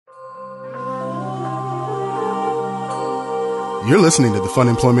You're listening to the Fun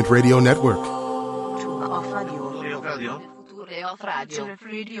Employment Radio Network. The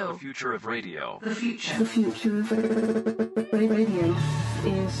future of radio. The future of radio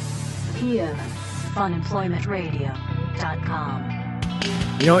is here.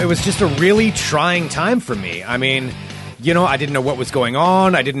 FunemploymentRadio.com. You know, it was just a really trying time for me. I mean, you know, I didn't know what was going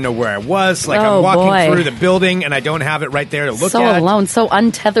on. I didn't know where I was. Like, I'm walking through the building, and I don't have it right there to look at. So alone, so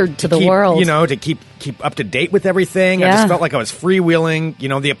untethered to the keep, world. You know, to keep up to date with everything. Yeah. I just felt like I was freewheeling. You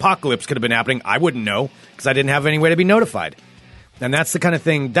know, the apocalypse could have been happening. I wouldn't know because I didn't have any way to be notified. And that's the kind of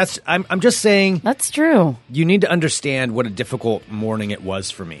thing. I'm just saying. That's true. You need to understand what a difficult morning it was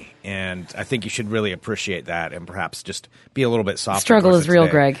for me. And I think you should really appreciate that and perhaps just be a little bit softer. The struggle is real,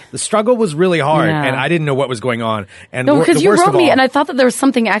 Greg. The struggle was really hard, Yeah. and I didn't know what was going on. And No, because you wrote me, all, and I thought that there was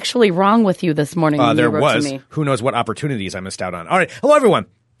something actually wrong with you this morning. When there you wrote was. To me. Who knows what opportunities I missed out on. All right. Hello, everyone.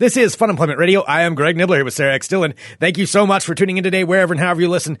 This is Fun Employment Radio. I am Greg Nibbler here with Sarah X. Dillon. Thank you so much for tuning in today, wherever and however you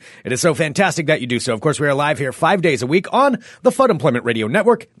listen. It is so fantastic that you do so. Of course, we are live here 5 days a week on the Fun Employment Radio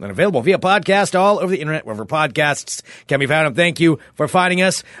Network and available via podcast all over the internet, wherever podcasts can be found. And thank you for finding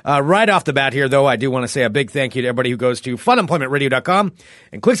us. Right off the bat here, though, I do want to say a big thank you to everybody who goes to funemploymentradio.com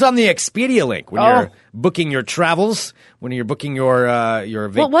and clicks on the Expedia link when you're booking your travels, when you're booking your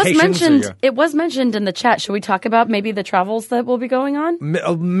vacations. Well, it was mentioned in the chat. Should we talk about maybe the travels that will be going on?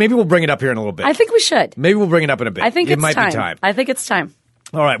 Maybe we'll bring it up here in a little bit. I think we should. Maybe we'll bring it up in a bit. I think it it's might time. be time. I think it's time.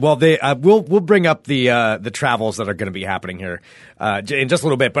 All right. Well, we'll bring up the travels that are going to be happening here in just a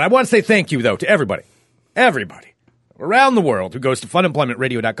little bit. But I want to say thank you, though, to everybody around the world who goes to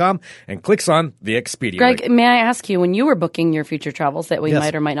funemploymentradio.com and clicks on the Expedia Greg, link. may I ask you, when you were booking your future travels that we Yes.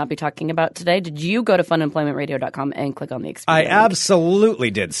 might or might not be talking about today, did you go to funemploymentradio.com and click on the Expedia I link? absolutely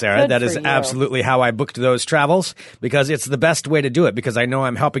did, Sarah. Good That for is you. absolutely how I booked those travels because it's the best way to do it because I know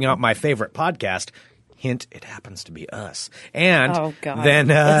I'm helping out my favorite podcast. Hint, it happens to be us. And Oh, God. then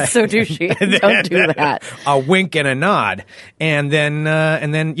It's so douchey. Don't do that. A wink and a nod. And then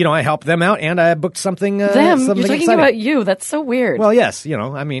you know, I helped them out and I booked something Them? something You're talking exciting. about you. That's so weird. Well, yes, you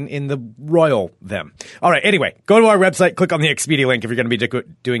know, I mean, in the royal them. All right, anyway, go to our website, click on the Expedia link if you're going to be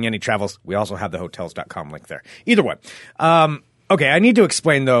doing any travels. We also have the hotels.com link there. Either one. Okay, I need to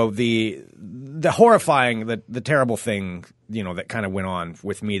explain, though, the horrifying, the terrible thing, you know, that kind of went on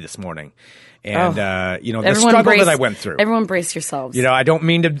with me this morning. And, you know, the struggle that I went through. Everyone brace yourselves. You know, I don't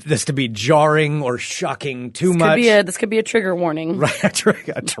mean this to be jarring or shocking too much. This could be a trigger warning. Right, a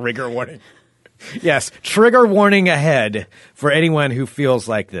trigger warning. Yes, trigger warning ahead for anyone who feels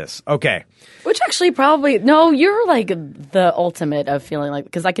like this. Okay. Which actually probably you're like the ultimate of feeling like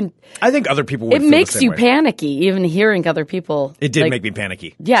because I think other people would it feel makes the same you way. panicky even hearing other people. It did like, make me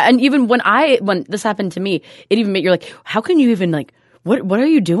panicky. Yeah, and even when this happened to me, it even made you're like, how can you even like what are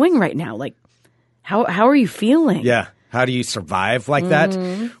you doing right now? Like how are you feeling? Yeah. How do you survive like that?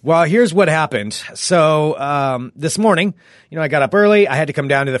 Well, here's what happened. So this morning, you know, I got up early. I had to come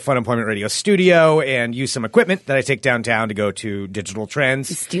down to the Fun Employment Radio studio and use some equipment that I take downtown to go to Digital Trends.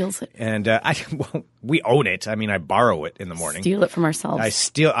 He steals it. And we own it. I mean, I borrow it in the morning. Steal it from ourselves. I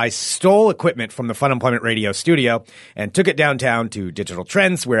stole equipment from the Fun Employment Radio studio and took it downtown to Digital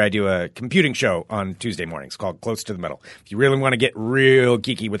Trends, where I do a computing show on Tuesday mornings called Close to the Metal. If you really want to get real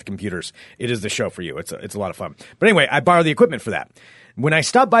geeky with computers, it is the show for you. It's a lot of fun. But anyway, I borrow the equipment for that. When I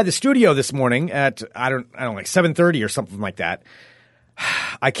stopped by the studio this morning at I don't like 7:30 or something like that,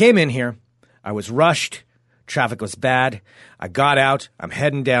 I came in here. I was rushed. Traffic was bad. I got out. I'm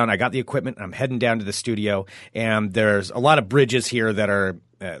heading down. I got the equipment. I'm heading down to the studio. And there's a lot of bridges here that are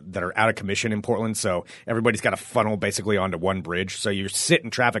out of commission in Portland. So everybody's got to funnel basically onto one bridge. So you sit in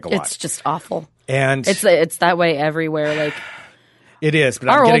traffic a lot. It's just awful. And it's that way everywhere. Like it is. But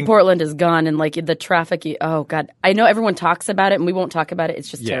our old Portland is gone, and like the traffic. Oh God, I know everyone talks about it, and we won't talk about it. It's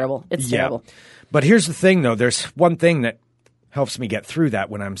just terrible. It's terrible. But here's the thing, though. There's one thing that helps me get through that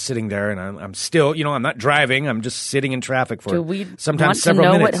when I'm sitting there and I'm still, you know, I'm not driving. I'm just sitting in traffic for sometimes several minutes. Want to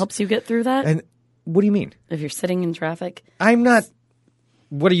know what helps you get through that? And what do you mean? If you're sitting in traffic? I'm not.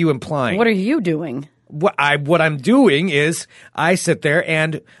 What are you implying? What are you doing? What I'm doing is I sit there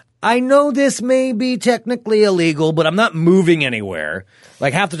and I know this may be technically illegal, but I'm not moving anywhere.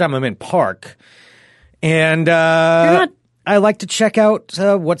 Like half the time I'm in park. And I like to check out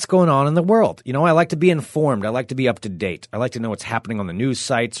what's going on in the world. You know, I like to be informed. I like to be up to date. I like to know what's happening on the news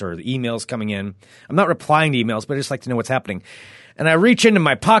sites or the emails coming in. I'm not replying to emails, but I just like to know what's happening. And I reach into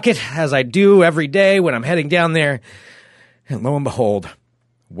my pocket, as I do every day when I'm heading down there. And lo and behold,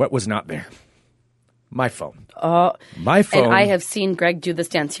 what was not there? My phone. My phone. And I have seen Greg do this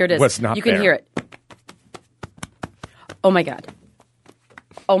dance. Here it is. What's not You can there? hear it. Oh, my God.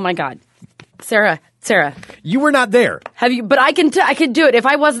 Oh, my God. Sarah. You were not there. Have you? But I can do it. If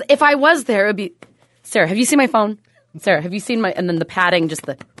I was there, it would be. Sarah, have you seen my phone? Sarah, have you seen my? And then the padding, just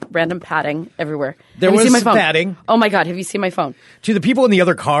the random padding everywhere. There have you was seen my phone? padding. Oh my God, have you seen my phone? To the people in the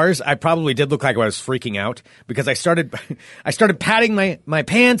other cars, I probably did look like I was freaking out because I started patting my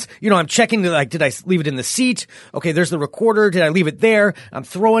pants. You know, I'm checking did I leave it in the seat? Okay, there's the recorder. Did I leave it there? I'm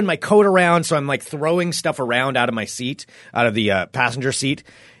throwing my coat around, so I'm like throwing stuff around out of my seat, out of the passenger seat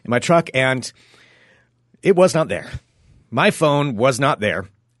in my truck, and it was not there. My phone was not there,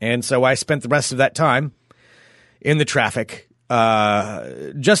 and so I spent the rest of that time in the traffic.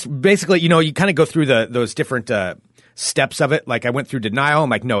 Just basically, you know, you kind of go through those different steps of it. Like I went through denial. I'm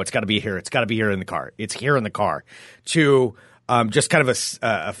like, no, it's got to be here. It's got to be here in the car. It's here in the car. To just kind of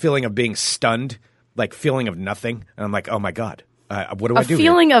a feeling of being stunned, like feeling of nothing. And I'm like, oh my God. What do I do? A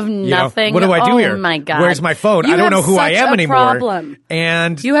feeling of You know, nothing. what do I do here? Oh my God. Where's my phone? I don't know who I am anymore. Problem.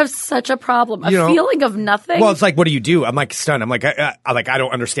 And you have such a problem. A feeling of nothing. Well, it's like, what do you do? I'm like stunned. I'm like, I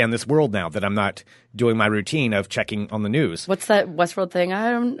don't understand this world now that I'm not doing my routine of checking on the news. What's that Westworld thing?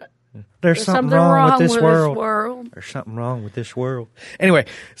 There's something wrong with this world. There's something wrong with this world. Anyway,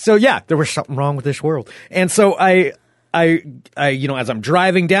 so yeah, there was something wrong with this world. And so I, you know, as I'm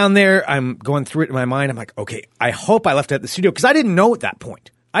driving down there, I'm going through it in my mind. I'm like, okay, I hope I left it at the studio because I didn't know at that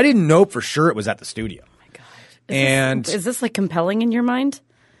point. I didn't know for sure it was at the studio. Oh my God. Is this like compelling in your mind?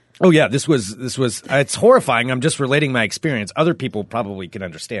 Oh yeah, this was, it's horrifying. I'm just relating my experience. Other people probably can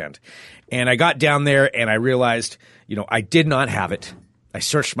understand. And I got down there and I realized, you know, I did not have it. I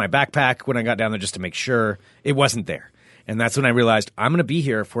searched my backpack when I got down there just to make sure it wasn't there. And that's when I realized I'm going to be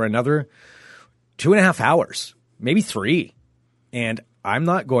here for another 2.5 hours. Maybe 3, and I'm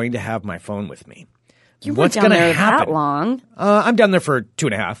not going to have my phone with me. You weren't down there that long. I'm down there for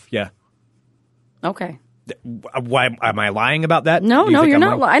 2.5. Yeah. Okay. Why am I lying about that? No, you're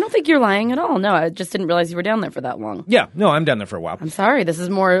not. I don't think you're lying at all. No, I just didn't realize you were down there for that long. Yeah, no, I'm down there for a while. I'm sorry. This is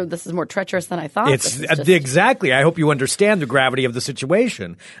more treacherous than I thought. Exactly. I hope you understand the gravity of the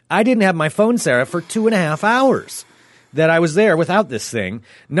situation. I didn't have my phone, Sarah, for 2.5 hours. That I was there without this thing,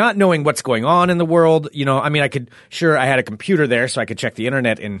 not knowing what's going on in the world. You know, I mean, I had a computer there so I could check the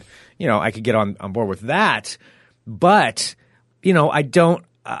internet and, you know, I could get on board with that. But, you know,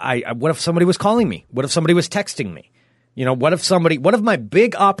 what if somebody was calling me? What if somebody was texting me? You know, what if my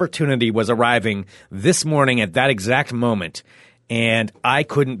big opportunity was arriving this morning at that exact moment and I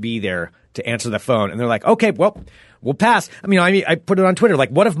couldn't be there to answer the phone? And they're like, okay, well, we'll pass. I mean, I put it on Twitter.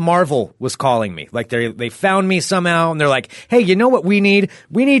 Like, what if Marvel was calling me? Like, they found me somehow, and they're like, hey, you know what we need?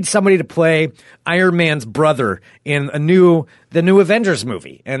 We need somebody to play Iron Man's brother in the new Avengers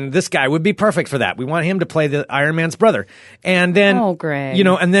movie. And this guy would be perfect for that. We want him to play the Iron Man's brother. And then, Greg. you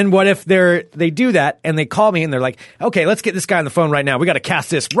know, and then what if they do that, and they call me, and they're like, okay, let's get this guy on the phone right now. We got to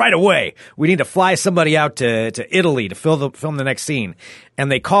cast this right away. We need to fly somebody out to Italy to film the next scene.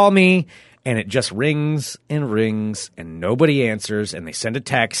 And they call me, and it just rings and rings and nobody answers and they send a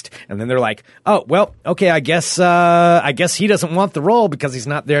text and then they're like, oh, well, okay, I guess he doesn't want the role because he's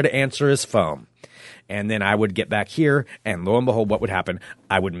not there to answer his phone. And then I would get back here and lo and behold, what would happen?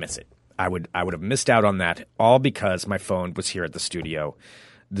 I would miss it. I would have missed out on that all because my phone was here at the studio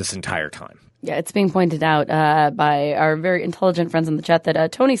this entire time. Yeah, it's being pointed out by our very intelligent friends in the chat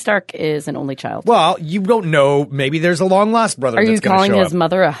that Tony Stark is an only child. Well, you don't know. Maybe there's a long-lost brother that's going to show up. Are you calling his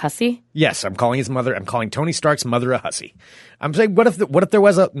mother a hussy? Yes, I'm calling his mother. I'm calling Tony Stark's mother a hussy. I'm saying, what if there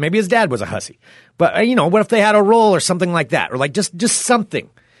was maybe his dad was a hussy. But, you know, what if they had a role or something like that? Or like just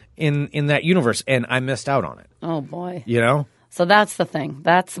something in that universe, and I missed out on it. Oh, boy. You know? So that's the thing.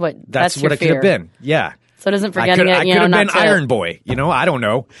 That's what it could have been. Yeah. So it isn't forgetting it. I could have been Iron Boy. You know, I don't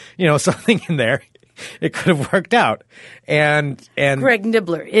know. You know, something in there. It could have worked out. And Greg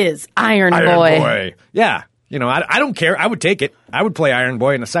Nibbler is Iron Boy. Yeah. You know, I don't care. I would take it. I would play Iron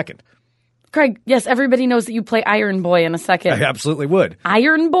Boy in a second. Craig, yes, everybody knows that you play Iron Boy in a second. I absolutely would.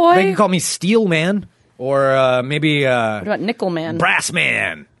 Iron Boy? They can call me Steel Man or maybe what about Nickel Man? Brass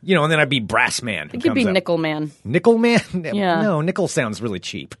Man. You know, and then I'd be Brass Man. I think you'd be Nickel Man. Nickel Man? Yeah. No, Nickel sounds really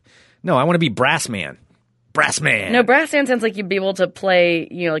cheap. No, I want to be Brass Man. Brass Man. No, Brass Man sounds like you'd be able to play,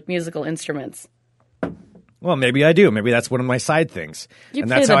 you know, like musical instruments. Well, maybe I do. Maybe that's one of my side things. You and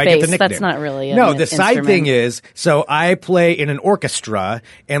play that's the how bass. I get the nickname. That's not really No, the side thing is, so I play in an orchestra,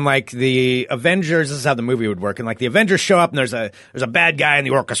 and like the Avengers, this is how the movie would work, and like the Avengers show up, and there's a bad guy in the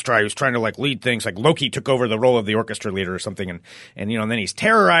orchestra who's trying to like lead things, like Loki took over the role of the orchestra leader or something, and you know, and then he's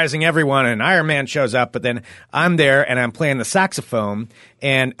terrorizing everyone, and Iron Man shows up, but then I'm there, and I'm playing the saxophone,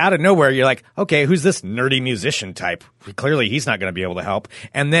 and out of nowhere, you're like, okay, who's this nerdy musician type? Clearly, he's not going to be able to help.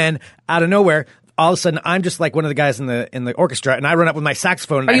 And then out of nowhere, all of a sudden I'm just like one of the guys in the orchestra, and I run up with my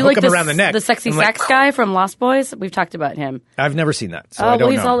saxophone and Are I you hook like him around the neck. the sexy I'm sax like, guy from Lost Boys? We've talked about him. I've never seen that, so Oh, I don't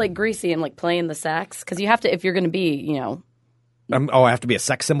well, he's know. all like greasy and like playing the sax because you have to if you're going to be, I have to be a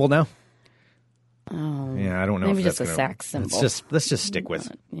sex symbol now. Oh, yeah, I don't know. maybe if just that's a gonna, sax symbol. Let's just stick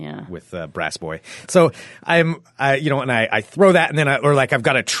with Brass Boy. So and I throw that, and then I've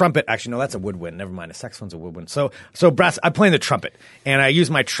got a trumpet. Actually, no, that's a woodwind. Never mind, a saxophone's a woodwind. So brass. I'm playing the trumpet, and I use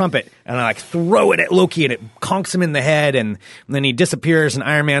my trumpet, and I like throw it at Loki, and it conks him in the head, and then he disappears, and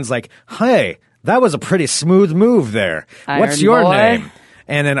Iron Man's like, "Hey, that was a pretty smooth move there. What's Iron your Boy." name?"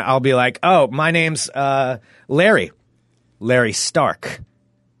 And then I'll be like, "Oh, my name's Larry Stark."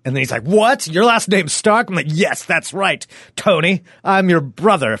 And then he's like, "What? Your last name's Stark?" I'm like, "Yes, that's right, Tony. I'm your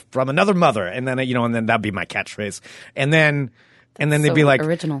brother from another mother." And then and then that'd be my catchphrase. And then they'd so be like,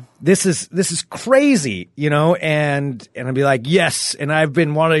 original. This is crazy, and I'd be like, "Yes, and I've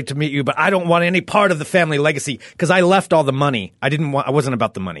been wanting to meet you, but I don't want any part of the family legacy because I left all the money. I wasn't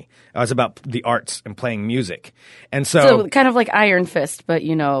about the money. I was about the arts and playing music." And So kind of like Iron Fist, but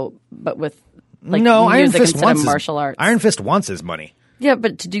but with like no, music Iron Fist instead wants of martial arts. Iron Fist wants his money. Yeah,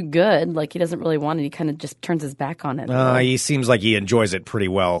 but to do good, like he doesn't really want it. He kind of just turns his back on it. He seems like he enjoys it pretty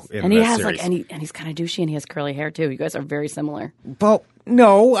well in and he the has series. and he's kind of douchey, and he has curly hair too. You guys are very similar. Well,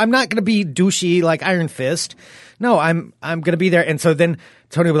 no, I'm not going to be douchey like Iron Fist. No, I'm going to be there. And so then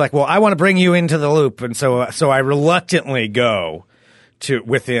Tony will be like, "Well, I want to bring you into the loop." And so I reluctantly go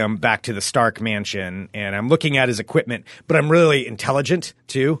with him back to the Stark mansion, and I'm looking at his equipment, but I'm really intelligent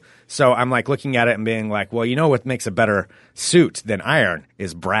too. So I'm like looking at it and being like, "Well, you know what makes a better suit than iron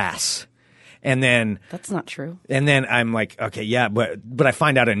is brass." And then That's not true. And then I'm like, "Okay, yeah, but I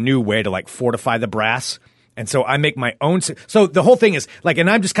find out a new way to like fortify the brass." And so I make my own. So the whole thing is like, and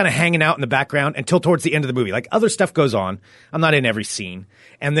I'm just kind of hanging out in the background until towards the end of the movie. Like other stuff goes on. I'm not in every scene.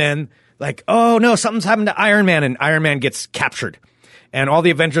 And then like, oh no, something's happened to Iron Man, and Iron Man gets captured. And all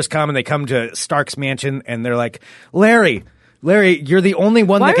the Avengers come, and they come to Stark's mansion, and they're like, Larry, you're the only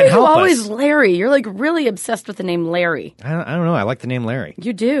one that can help us. Why are you always Larry? You're like really obsessed with the name Larry. I don't know. I like the name Larry.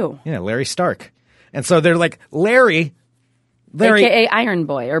 You do. Yeah, Larry Stark. And so they're like, Larry. AKA Iron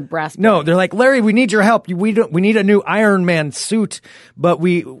Boy or Brass Boy. No, they're like, Larry, we need your help. We need a new Iron Man suit, but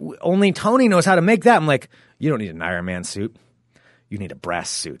only Tony knows how to make that. I'm like, you don't need an Iron Man suit. You need a brass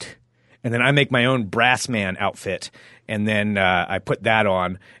suit. And then I make my own Brass Man outfit, and then I put that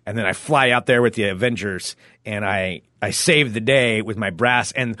on, and then I fly out there with the Avengers, and I save the day with my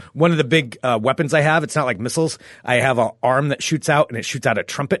brass. And one of the big weapons I have, it's not like missiles. I have an arm that shoots out, and it shoots out a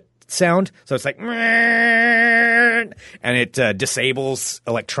trumpet sound. So it's like, and it disables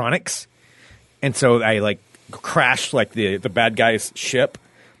electronics. And so I like crash like the bad guy's ship.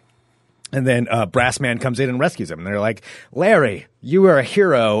 And then Brass Man comes in and rescues him. And they're like, Larry, you were a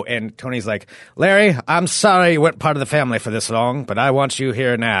hero. And Tony's like, Larry, I'm sorry you weren't part of the family for this long, but I want you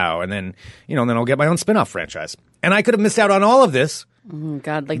here now. And then, then I'll get my own spin-off franchise. And I could have missed out on all of this. Oh,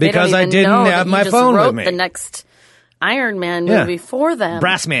 God, like because they don't I even didn't know have that my you just phone wrote with me. The next Iron Man movie for them.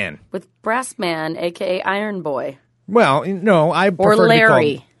 Brass Man. With Brass Man, a.k.a. Iron Boy. Well, no, I prefer Or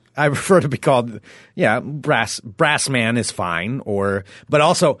Larry. to be called, Brass Man is fine, but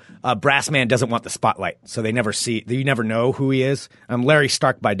also Brass Man doesn't want the spotlight, so you never know who he is. Larry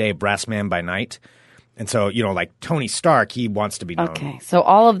Stark by day, Brass Man by night, and so like Tony Stark, he wants to be known. Okay, so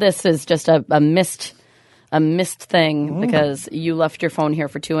all of this is just a missed thing because you left your phone here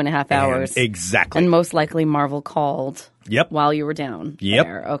for 2.5 hours, exactly, and most likely Marvel called. Yep. While you were down. Yep.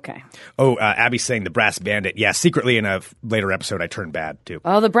 There. Okay. Oh, Abby's saying the Brass Bandit. Yeah, secretly in a later episode, I turned bad too.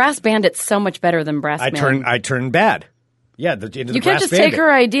 Oh, the Brass Bandit's so much better than Brass Man. I turned bad. Yeah, into the you can't Brass just Bandit. take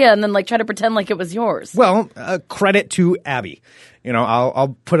her idea and then try to pretend like it was yours. Well, credit to Abby.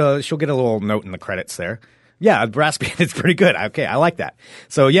 I'll put she'll get a little note in the credits there. Yeah, Brass Bandit's pretty good. Okay, I like that.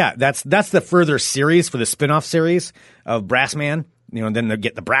 So yeah, that's the further series for the spin-off series of Brass Man. And then they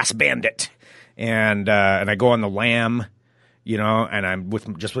get the Brass Bandit. And I go on the lamb, and I'm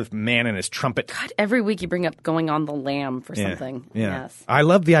with man and his trumpet. God, every week you bring up going on the lamb for something. Yeah. Yes. I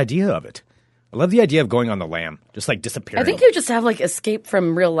love the idea of it. I love the idea of going on the lamb, just like disappearing. I think you just have escape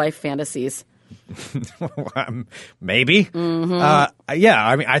from real life fantasies. Maybe. Mm-hmm. Yeah,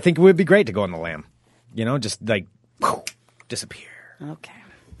 I mean, I think it would be great to go on the lamb. Just disappear. Okay.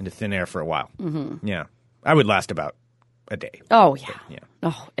 Into thin air for a while. Mm-hmm. Yeah. I would last about a day. Oh, yeah. Yeah.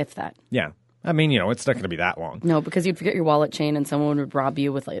 Oh, if that. Yeah. I mean, it's not going to be that long. No, because you'd forget your wallet chain and someone would rob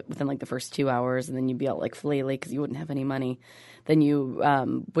you within the first 2 hours, and then you'd be out flaily because you wouldn't have any money. Then you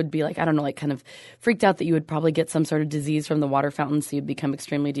would be I don't know, kind of freaked out that you would probably get some sort of disease from the water fountain, so you'd become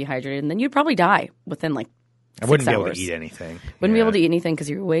extremely dehydrated, and then you'd probably die within I wouldn't be able to eat anything. Wouldn't be able to eat anything because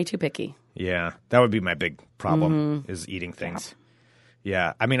you're way too picky. Yeah, that would be my big problem is eating things.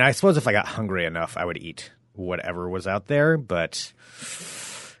 Yeah, I mean, I suppose if I got hungry enough, I would eat whatever was out there. But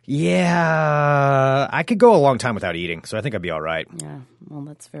yeah, I could go a long time without eating, so I think I'd be all right. Yeah, well,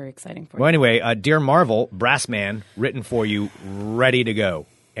 that's very exciting for you. Well, anyway, Dear Marvel, Brass Man, written for you, ready to go.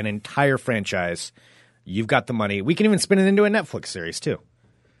 An entire franchise. You've got the money. We can even spin it into a Netflix series, too.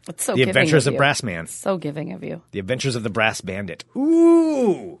 It's so The giving Adventures of of Brass Man. So giving of you. The Adventures of the Brass Bandit.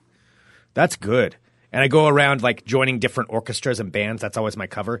 Ooh, that's good. And I go around like joining different orchestras and bands. That's always my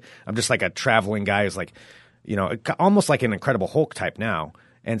cover. I'm just like a traveling guy who's like, you know, almost like an Incredible Hulk type now.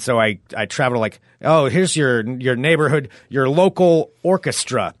 And so I travel like, oh, here's your neighborhood, your local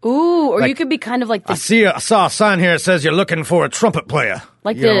orchestra. Ooh, or like, you could be kind of like the I saw a sign here that says you're looking for a trumpet player.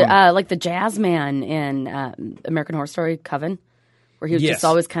 like the jazz man in American Horror Story Coven. Where he would just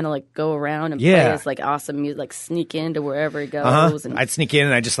always kind of like go around and play his like awesome music, like sneak into wherever he goes. And I'd sneak in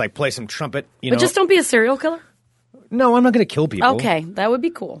and I'd just like play some trumpet. But just don't be a serial killer. No, I'm not going to kill people. Okay, that would be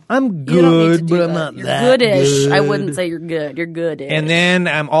cool. I'm good, you don't need to do but I'm that. not You're that goodish. good. I wouldn't say you're good. You're goodish. And then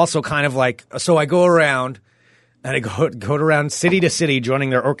I'm also kind of like, so I go around and I go around city to city joining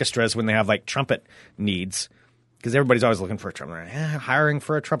their orchestras when they have like trumpet needs. Because everybody's always looking for a trumpet. Hiring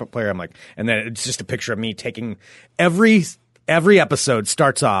for a trumpet player. I'm like, and then it's just a picture of me taking every episode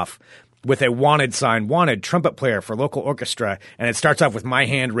starts off with a wanted sign, wanted trumpet player for local orchestra, and it starts off with my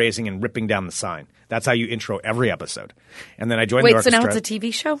hand raising and ripping down the sign. That's how you intro every episode. And then I join the orchestra. Wait, so now it's a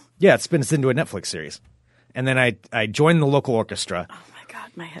TV show? Yeah, it spins into a Netflix series. And then I join the local orchestra. Oh my God,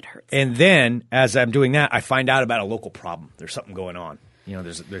 my head hurts. And then as I'm doing that, I find out about a local problem. There's something going on. You know,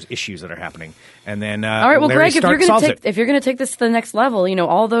 there's issues that are happening. And then all right, well, Larry Greg, Stark if you're going to take this to the next level, you know,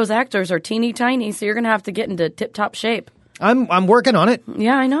 all those actors are teeny tiny, so you're going to have to get into tip-top shape. I'm working on it.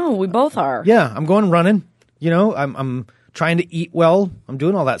 Yeah, I know. We both are. Yeah, I'm going running. You know, I'm trying to eat well. I'm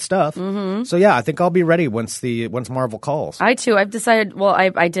doing all that stuff. Mm-hmm. So yeah, I think I'll be ready once Marvel calls. I too. I've decided. Well,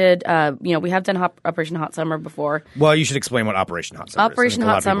 I did. You know, we have done Operation Hot Summer before. Well, you should explain what Operation Hot Summer is. Operation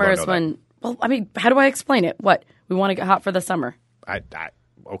Hot Summer is when. Well, I mean, how do I explain it? What we want to get hot for the summer.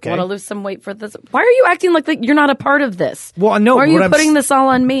 Okay. Want to lose some weight for this? Why are you acting like you're not a part of this? Well, no. Why are you putting this all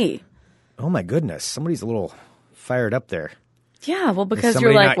on me? Oh my goodness, somebody's a little fired up there. Yeah, well, because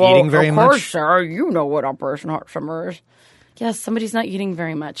you're like, well, of course, Sarah, you know what Operation Hot Summer is. Yes, somebody's not eating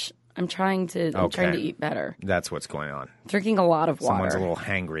very much. I'm trying to eat better. That's what's going on. Drinking a lot of water. Someone's a little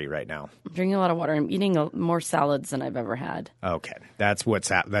hangry right now. I'm drinking a lot of water. I'm eating more salads than I've ever had. Okay, that's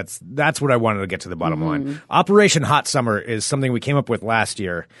what's that's what I wanted to get to the bottom line. Operation Hot Summer is something we came up with last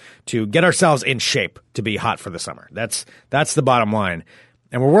year to get ourselves in shape to be hot for the summer. That's the bottom line.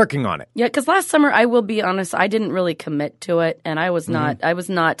 And we're working on it. Yeah, because last summer, I will be honest, I didn't really commit to it, and I was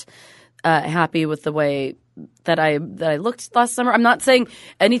not happy with the way that I looked last summer. I'm not saying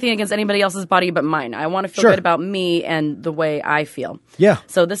anything against anybody else's body but mine. I want to feel good about me and the way I feel. Yeah.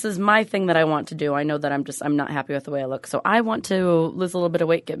 So this is my thing that I want to do. I know that I'm not happy with the way I look. So I want to lose a little bit of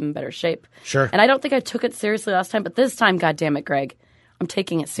weight, get in better shape. Sure. And I don't think I took it seriously last time, but this time, goddamn it, Greg, I'm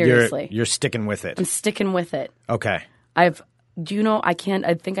taking it seriously. You're sticking with it. I'm sticking with it. Okay. Do you know I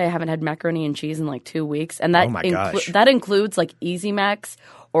think I haven't had macaroni and cheese in like 2 weeks, and that that includes like Easy Macs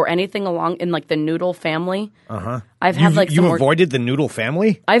or anything along in like the noodle family. I've had like you avoided the noodle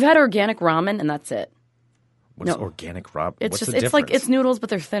family. I've had organic ramen, and that's it. What's organic ramen? It's What's just the it's like difference? it's noodles, but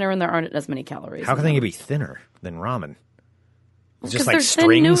they're thinner and there aren't as many calories. How can they be thinner than ramen? It's just like they're strings.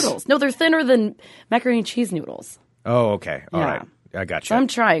 thin noodles. No, they're thinner than macaroni and cheese noodles. Oh, okay. All right. I got you. So I'm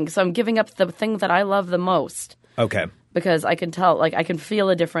trying. So I'm giving up the thing that I love the most. Okay. Because I can tell, like I can feel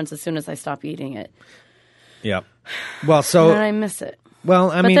a difference as soon as I stop eating it. Yeah. Well, so and I miss it. Well,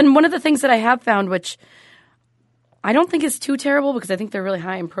 but then one of the things that I have found, which I don't think is too terrible because I think they're really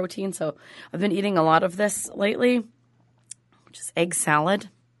high in protein. So I've been eating a lot of this lately, which is egg salad.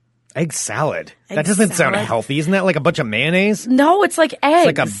 Egg salad? That doesn't sound healthy. Isn't that like a bunch of mayonnaise? No, it's like eggs.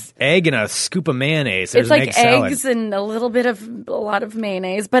 It's like an egg and a scoop of mayonnaise. There's it's like egg salad. eggs and a lot of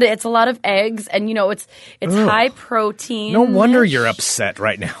mayonnaise, but it's a lot of eggs, and you know it's high protein. No wonder you're upset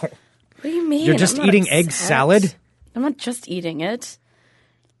right now. What do you mean? You're just eating egg salad? I'm not just eating it.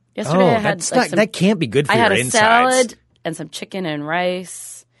 Yesterday I had that can't be good for your insides. I had a salad and some chicken and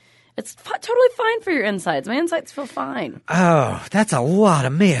rice. It's totally fine for your insides. My insides feel fine. Oh, that's a lot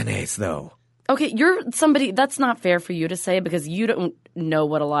of mayonnaise, though. Okay, you're somebody – that's not fair for you to say because you don't know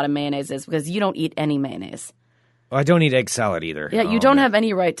what a lot of mayonnaise is because you don't eat any mayonnaise. Well, I don't eat egg salad either. Yeah, you don't have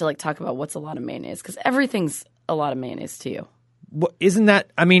any right to like talk about what's a lot of mayonnaise because everything's a lot of mayonnaise to you. Isn't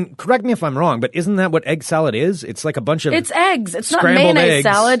that? I mean, correct me if I'm wrong, but isn't that what egg salad is? It's like a bunch of It's eggs. It's not scrambled mayonnaise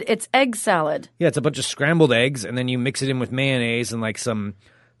eggs. salad. It's egg salad. Yeah, it's a bunch of scrambled eggs, and then you mix it in with mayonnaise and like some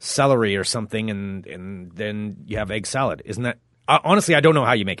celery or something, and then you have egg salad. Isn't that? Honestly, I don't know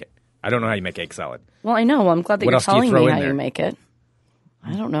how you make it. I don't know how you make egg salad. Well, I know. Well, I'm glad that What you're else do you telling throw me in how there? you make it.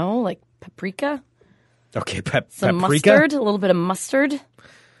 I don't know, like paprika, Okay, some paprika. mustard, a little bit of mustard.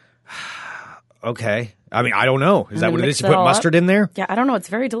 Okay, I mean, I don't know. Is that then what it mix is? You it put all mustard up. in there? Yeah, I don't know. It's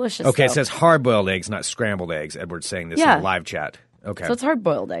very delicious. Okay, it though. says hard-boiled eggs, not scrambled eggs. Edward's saying this Yeah. in the live chat. Okay. So it's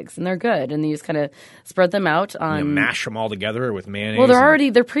hard-boiled eggs, and they're good. And you just kind of spread them out on. You mash them all together with mayonnaise. Well,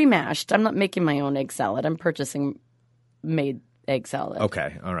 and- they're pre-mashed. I'm not making my own egg salad. I'm purchasing made egg salad.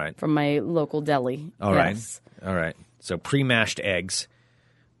 Okay, all right. From my local deli. All right. Yes. All right. So pre-mashed eggs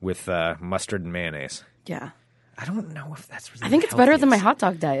with mustard and mayonnaise. Yeah. I don't know if that's really I think it's better than my healthiest.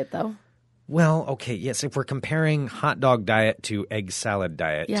 hot dog diet, though. Well, okay, yes. If we're comparing hot dog diet to egg salad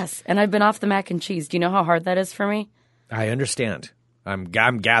diet, Yes, and I've been off the mac and cheese. Do you know how hard that is for me? I understand. I'm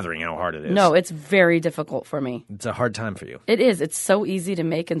gathering how hard it is. No, it's very difficult for me. It's a hard time for you. It is. It's so easy to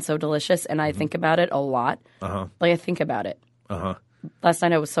make and so delicious, and Mm-hmm. I think about it a lot. Like I think about it. Last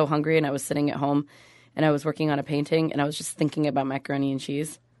night I was so hungry, and I was sitting at home, and I was working on a painting, and I was just thinking about macaroni and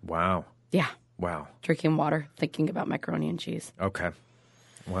cheese. Wow. Yeah, Wow. drinking water, thinking about macaroni and cheese. Okay.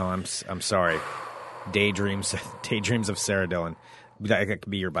 Well, I'm sorry. Daydreams of Sarah Dillon. That could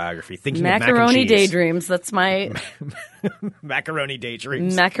be your biography. Thinking of Macaroni mac and cheese. Daydreams. That's my Macaroni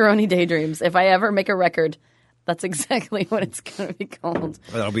Daydreams. macaroni daydreams. If I ever make a record, that's exactly what it's going to be called.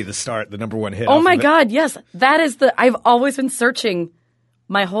 That'll be the start, the number one hit. Oh off my of it. God, yes. That is I've always been searching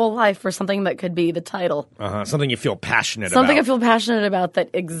my whole life for something that could be the title. Something you feel passionate Something I about. feel passionate about that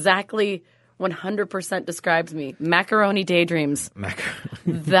exactly 100% describes me. Macaroni Daydreams.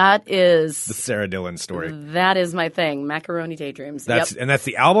 That is The Sarah Dillon story. that is my thing. Macaroni Daydreams. That's Yep. and that's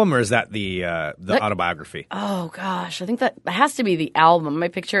the album, or is that the autobiography? Oh gosh, I think that has to be the album. I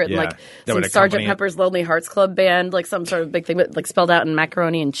picture it in Yeah, like that some would Sgt. accompany it. Pepper's Lonely Hearts Club band, like some sort of big thing, but like spelled out in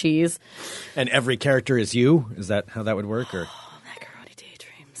macaroni and cheese. And every character is you. Is that how that would work? Or Macaroni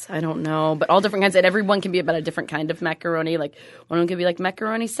Daydreams. I don't know, but all different kinds, and everyone can be about a different kind of macaroni. Like one of them could be like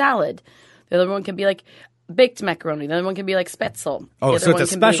macaroni salad. The other one can be like baked macaroni. The other one can be like spätzle. oh, The so other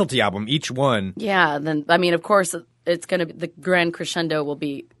it's a one can be- specialty album. Each one. Yeah, then I mean, of course, it's going to be the grand crescendo will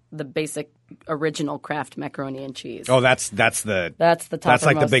be the basic original Kraft macaroni and cheese. Oh, that's the That's the top. That's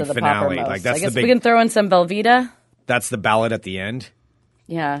like the big of the finale. poppermost. Like that's I guess the we big. can throw in some Velveeta. That's the ballad at the end.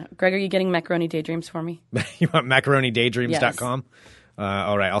 Yeah, Greg, are you getting macaroni daydreams for me? You want macaronidaydreams.com?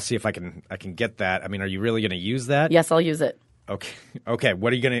 All right, I'll see if I can get that. I mean, are you really going to use that? Yes, I'll use it. Okay. Okay.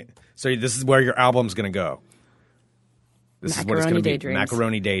 What are you going to? So this is where your album's going to go. This is what it's going to be. Daydreams.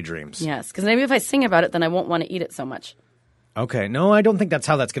 Macaroni Daydreams. Yes, because maybe if I sing about it, then I won't want to eat it so much. Okay. No, I don't think that's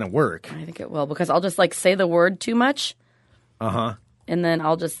how that's going to work. I think it will because I'll just like say the word too much. And then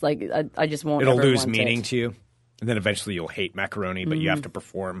I'll just like I just won't. It'll ever lose want meaning it. to you. And then eventually you'll hate macaroni, but you have to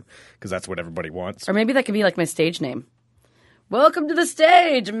perform because that's what everybody wants. Or maybe that could be like my stage name. Welcome to the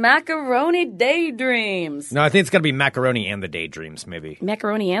stage, Macaroni Daydreams. No, I think it's got to be Macaroni and the Daydreams, maybe.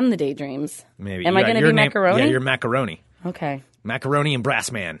 Macaroni and the Daydreams. Maybe. Am I going to be Macaroni? Yeah, you're Macaroni. Okay. Macaroni and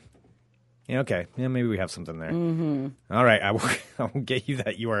Brass Man. Yeah, okay. Yeah, maybe we have something there. Mm-hmm. All right, I will get you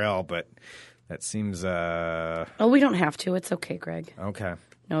that URL, but that seems Oh, we don't have to. It's okay, Greg. okay.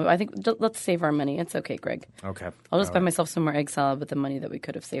 No, I think let's save our money. It's okay, Greg. Okay. I'll just buy myself some more egg salad with the money that we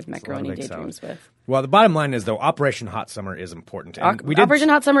could have saved macaroni egg daydreams with. Well, the bottom line is, though, Operation Hot Summer is important. And we did, Operation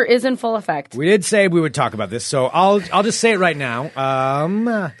Hot Summer is in full effect. we did say we would talk about this, so I'll just say it right now.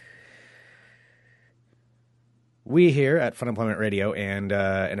 We here at Fun Employment Radio and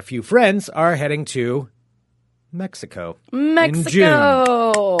a few friends are heading to Mexico. In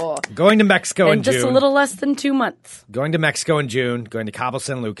June. Going to Mexico in June. just a little less than 2 months. Going to Mexico in June. Going to Cabo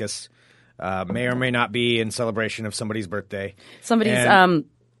San Lucas. May or may not be in celebration of somebody's birthday. Somebody's And-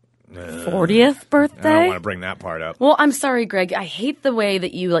 40th birthday. I don't want to bring that part up. Well, I'm sorry, Greg. I hate the way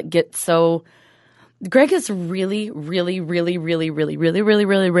that you like get so. Greg is really, really, really, really, really, really, really,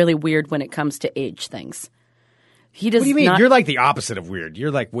 really, really weird when it comes to age things. He does. What do you mean? Not, You're like the opposite of weird.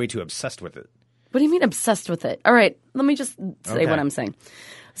 You're like way too obsessed with it. What do you mean obsessed with it? All right, let me just say Okay. what I'm saying.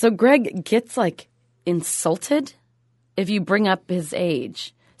 So Greg gets like insulted if you bring up his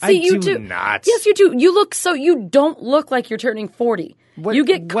age. See, I you do not. Yes, you do. You don't look like you're turning 40. You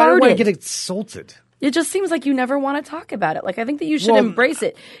get carded. Why do I get insulted? It just seems like you never want to talk about it. Like I think that you should embrace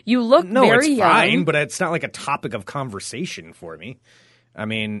it. You look No, very it's young. fine, but it's not like a topic of conversation for me. I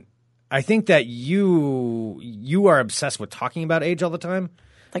mean, I think that you are obsessed with talking about age all the time.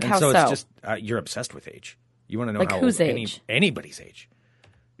 Like and how so? so? It's just you're obsessed with age. You want to know Like how whose old age? anybody's age.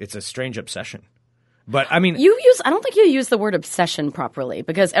 It's a strange obsession. But I mean, I don't think you use the word obsession properly,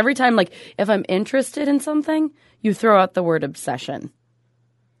 because every time, like, if I'm interested in something, you throw out the word obsession.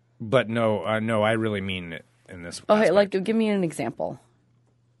 but no, I really mean it in this. Okay, aspect. like, give me an example.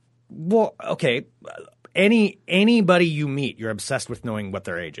 Well, okay. Anybody you meet, you're obsessed with knowing what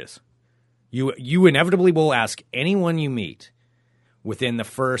their age is. You inevitably will ask anyone you meet within the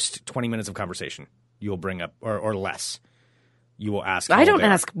first 20 minutes of conversation. You'll bring up or less. You will ask. I don't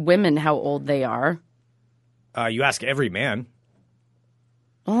ask women how old they are. You ask every man.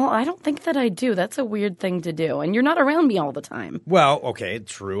 Well, I don't think that I do. That's a weird thing to do. And you're not around me all the time. Well, okay,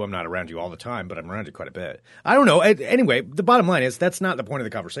 true. I'm not around you all the time, but I'm around you quite a bit. I don't know. Anyway, the bottom line is that's not the point of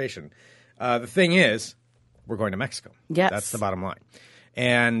the conversation. The thing is, we're going to Mexico. Yes. That's the bottom line.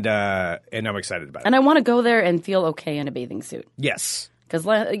 And I'm excited about it. And I want to go there and feel okay in a bathing suit. Yes. Because,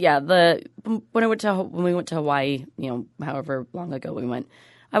 when we went to Hawaii, however long ago we went,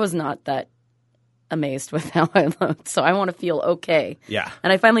 I was not that amazed with how I looked. So I want to feel okay. Yeah.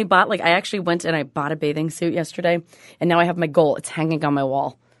 And I finally I actually went and I bought a bathing suit yesterday, and now I have my goal. It's hanging on my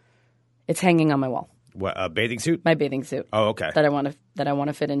wall. What, a bathing suit? My bathing suit. Oh, okay. That I want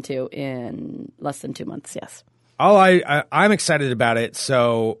to fit into in less than 2 months. Yes. Oh, I'm excited about it.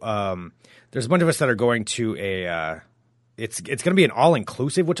 So there's a bunch of us that are going to it's going to be an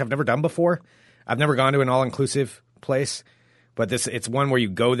all-inclusive, which I've never done before. I've never gone to an all-inclusive place, but it's one where you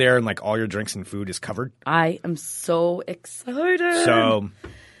go there and like all your drinks and food is covered. I am so excited. So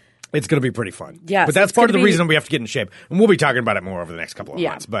it's going to be pretty fun. Yeah, but so that's it's part of gonna the be- reason we have to get in shape. And we'll be talking about it more over the next couple of Yeah.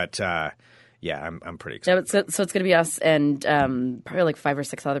 months. But yeah, I'm pretty Yeah, excited. but so it's going to be us and probably like 5 or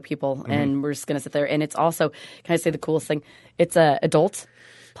 6 other people, Mm-hmm. and we're just going to sit there. And it's also, can I say the coolest thing? It's a adult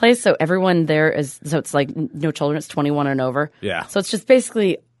place, so everyone there it's like no children. It's 21 and over. Yeah. So it's just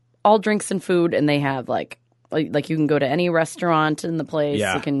basically all drinks and food, and they have like you can go to any restaurant in the place.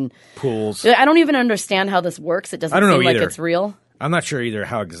 Yeah. You can Pools. I don't even understand how this works. It doesn't I don't know seem like either. it's real. I'm not sure either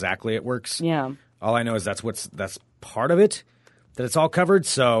how exactly it works. Yeah. All I know is that's part of it, that it's all covered.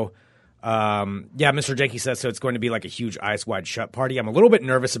 So, yeah, Mr. Jakey says so. It's going to be like a huge Eyes Wide Shut party. I'm a little bit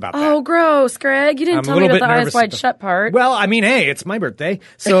nervous about that. Oh, gross, Greg! You didn't I'm a tell me little about bit the nervous Eyes Wide about- Shut part. Well, I mean, hey, it's my birthday,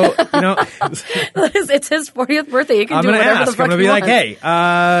 so It's his 40th birthday. You can I'm do going to whatever ask. the fuck I'm going to you be like, want.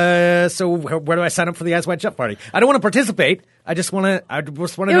 hey, so where do I sign up for the Eyes Wide Shut party? I don't want to participate. I just want to. I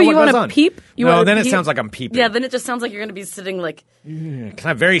just want to know Ew, what you goes wanna on. peep? You No, wanna then it peep? sounds like I'm peeping. Yeah, then it just sounds like you're going to be sitting like. Can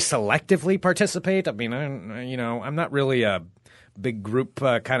I very selectively participate? I mean, I'm not really a big group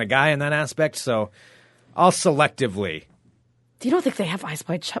kind of guy in that aspect, so I'll selectively. You don't think they have Eyes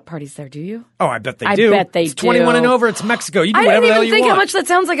Wide Shut parties there, do you? Oh, I bet they I do. bet they it's 21 do. and over. It's Mexico. You do I whatever didn't the hell even you think want. how much that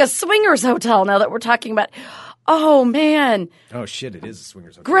sounds like a swingers hotel now that we're talking about. Oh, man. Oh shit! It is a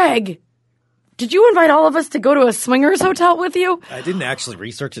swingers hotel. Greg, did you invite all of us to go to a swingers hotel with you? I didn't actually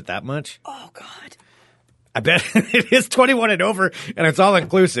research it that much. Oh, God. I bet it is 21 and over, and it's all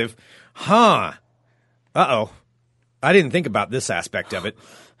inclusive. Huh. Uh-oh. I didn't think about this aspect of it.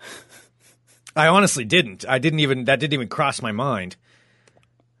 I honestly didn't. That didn't even cross my mind.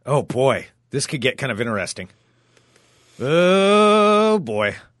 Oh, boy. This could get kind of interesting. Oh,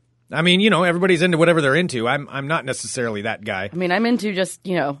 boy. I mean, everybody's into whatever they're into. I'm not necessarily that guy. I mean, I'm into just,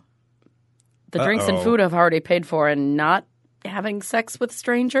 the drinks and Uh-oh. food I've already paid for and not having sex with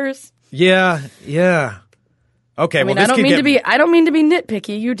strangers. Yeah. Okay, I mean, well, I don't mean to be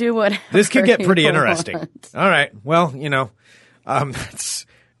nitpicky. You do whatever. This could get pretty you interesting. want. All right. Well,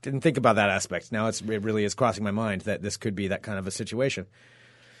 didn't think about that aspect. Now it really is crossing my mind that this could be that kind of a situation.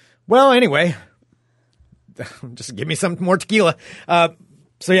 Well, anyway, just give me some more tequila.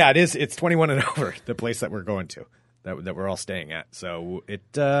 So yeah, it's 21 and over, the place that we're going to, that we're all staying at. So it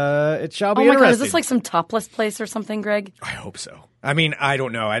shall be Oh my interesting. God, is this like some topless place or something, Greg? I hope so. I mean, I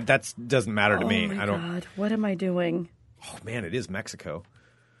don't know. That doesn't matter to me. Oh my I don't. God, what am I doing? Oh man, it is Mexico.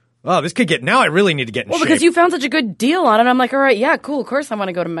 Oh, this could get. Now I really need to get in Well, shape. because you found such a good deal on it, I'm like, all right, yeah, cool. Of course, I want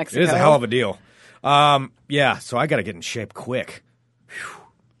to go to Mexico. It is a hell of a deal. Yeah, so I got to get in shape quick. Whew.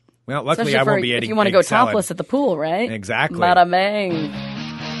 Well, luckily Especially I won't be eating if you want to egg go salad. topless at the pool, right? Exactly. Bada bang.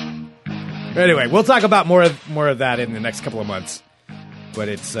 Anyway, we'll talk about more of that in the next couple of months. But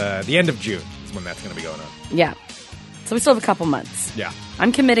it's the end of June is when that's going to be going on. Yeah. So we still have a couple months. Yeah.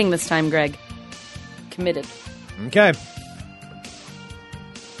 I'm committing this time, Greg. Committed. Okay.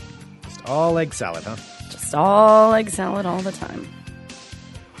 Just all egg salad, huh? Just all egg salad all the time.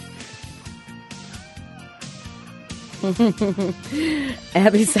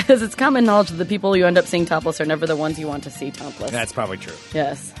 Abby says it's common knowledge that the people you end up seeing topless are never the ones you want to see topless. That's probably true.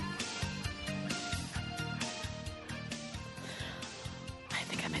 Yes. I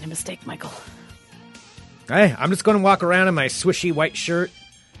think I made a mistake, Michael. Hey, I'm just going to walk around in my swishy white shirt.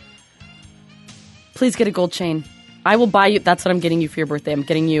 Please get a gold chain. I will buy you. That's what I'm getting you for your birthday. I'm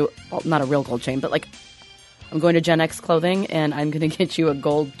getting you, well, not a real gold chain, but like, I'm going to Gen X Clothing, and I'm going to get you a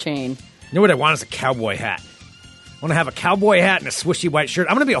gold chain. You know what I want is a cowboy hat. I want to have a cowboy hat and a swishy white shirt.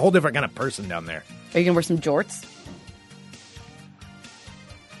 I'm going to be a whole different kind of person down there. Are you going to wear some jorts?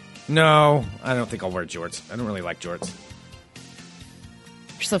 No, I don't think I'll wear jorts. I don't really like jorts.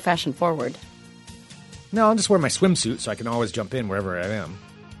 You're so fashion forward. No, I'll just wear my swimsuit so I can always jump in wherever I am.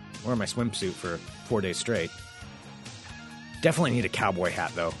 Wear my swimsuit for 4 days straight. Definitely need a cowboy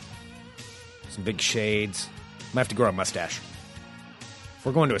hat, though. Some big shades. Might have to grow a mustache. If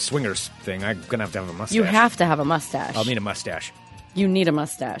we're going to a swingers thing, I'm going to have a mustache. You have to have a mustache. I'll need a mustache. You need a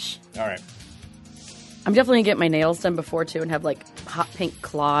mustache. All right. I'm definitely going to get my nails done before, too, and have, like, hot pink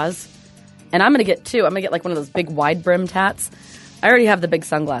claws. And I'm going to get, too, I'm going to get, like, one of those big wide-brimmed hats. I already have the big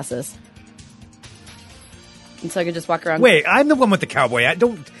sunglasses. And so I could just walk around. Wait, I'm the one with the cowboy hat.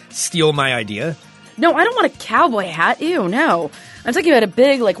 Don't steal my idea. No, I don't want a cowboy hat. Ew, no. I'm talking about a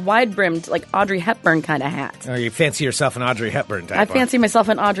big, like, wide-brimmed, like, Audrey Hepburn kind of hat. Oh, you fancy yourself an Audrey Hepburn type? I fancy myself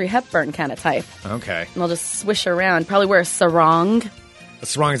an Audrey Hepburn kind of type. Okay. And I'll just swish around. Probably wear a sarong. A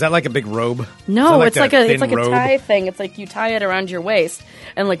sarong, is that like a big robe? No, it's like a robe? tie thing. It's like you tie it around your waist,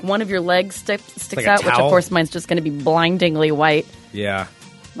 and like one of your legs sticks like out, which of towel? course mine's just going to be blindingly white. Yeah.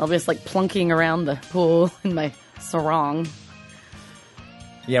 I'll be just like plunking around the pool in my sarong.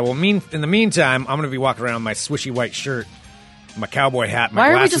 Yeah, well, in the meantime, I'm going to be walking around in my swishy white shirt, my cowboy hat, my Why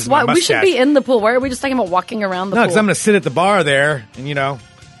are we glasses, just? my We should mustache. be in the pool. Why are we just talking about walking around the No, pool? because I'm going to sit at the bar there, and,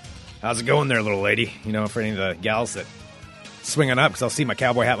 how's it going there, little lady? For any of the gals that swinging up, because I'll see my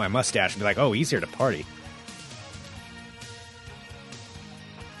cowboy hat, my mustache, and be like, oh, he's here to party.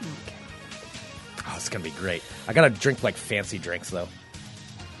 Okay. Oh, it's going to be great. I got to drink, like, fancy drinks, though.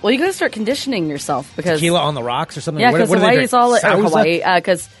 Well, you got to start conditioning yourself because Tequila on the rocks or something? Yeah, because Hawaii's all Sauza? Hawaii.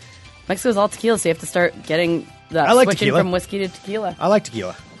 Because Mexico's all tequila, so you have to start getting that I like switching tequila. from whiskey to tequila. I like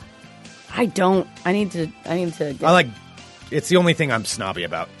tequila. I don't. I need to. Get I like. It's the only thing I'm snobby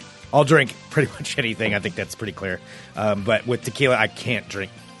about. I'll drink pretty much anything. I think that's pretty clear. But with tequila, I can't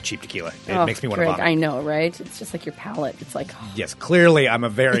drink cheap tequila. It makes me want to Greg, vomit. I know, right? It's just like your palate. It's like, Yes, clearly I'm a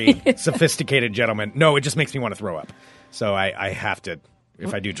very sophisticated gentleman. No, it just makes me want to throw up. So I have to,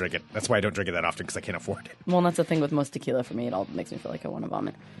 if I do drink it. That's why I don't drink it that often, because I can't afford it. well, that's the thing with most tequila for me. It all makes me feel like I want to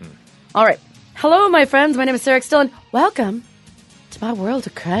vomit. All right. Hello, my friends. My name is Sarah Stillen. Welcome to my world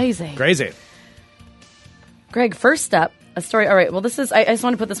of crazy. Crazy. Greg, first up, a story. All right, well, this is, I just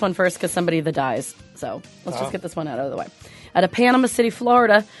want to put this one first because somebody that dies. So let's just get this one out of the way. Out of Panama City,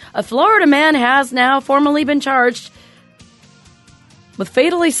 Florida, a Florida man has now formally been charged with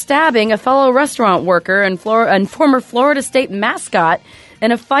fatally stabbing a fellow restaurant worker and former Florida State mascot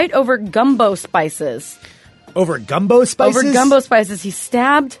in a fight over gumbo spices. Over gumbo spices? Over gumbo spices. He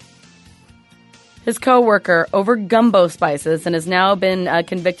stabbed his coworker over gumbo spices and has now been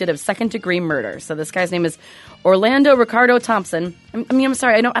convicted of second-degree murder. So this guy's name is Orlando Ricardo Thompson. I'm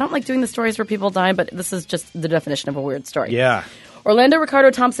sorry, I don't like doing the stories where people die, but this is just the definition of a weird story. Yeah. Orlando Ricardo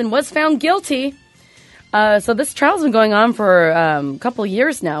Thompson was found guilty. So this trial's been going on for a couple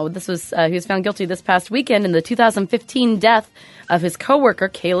years now. He was found guilty this past weekend in the 2015 death of his coworker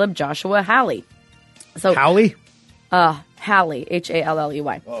Caleb Joshua Halley. So Howley? Halley, Halley.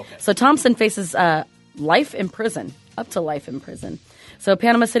 Oh, okay. So Thompson faces life in prison, up to life in prison. So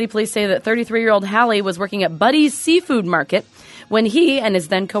Panama City police say that 33-year-old Halley was working at Buddy's Seafood Market when he and his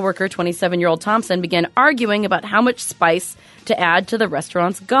then coworker, 27-year-old Thompson, began arguing about how much spice to add to the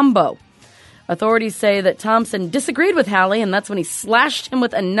restaurant's gumbo. Authorities say that Thompson disagreed with Halley, and that's when he slashed him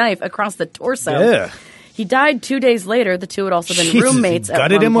with a knife across the torso. Yeah. He died 2 days later. The two had also been Jesus, roommates he at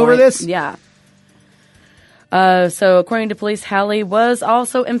gutted one him over point. this? Yeah. So according to police, Halley was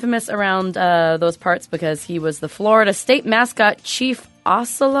also infamous around those parts because he was the Florida State mascot Chief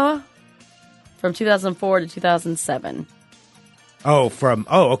Osceola from 2004 to 2007.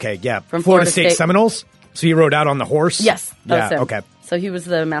 Okay, yeah. From Florida State Seminoles? So he rode out on the horse? Yes, that Yeah, was him. okay. So he was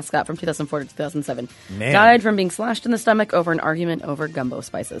the mascot from 2004 to 2007. Man. Died from being slashed in the stomach over an argument over gumbo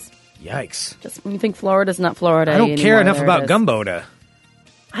spices. Yikes. Just when you think Florida's not Florida I don't care anymore, enough there it about is. gumbo to...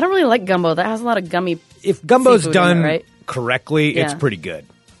 I don't really like gumbo. That has a lot of gummy. If gumbo's seafood in done it, right? correctly, it's Yeah. pretty good.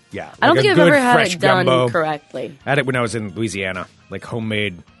 Yeah. I don't like think a I've good, ever had fresh it done gumbo. correctly. I had it when I was in Louisiana. Like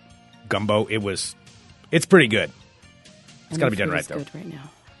homemade gumbo. It's pretty good. It's got to be done right, though. Good right now.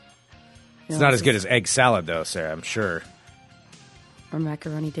 It's not as good as egg salad, though, Sarah, I'm sure. Or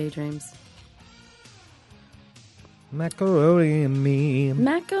Macaroni Day Dreams. Macaroni and me.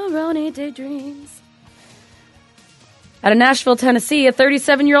 Macaroni Day Dreams. Out of Nashville, Tennessee, a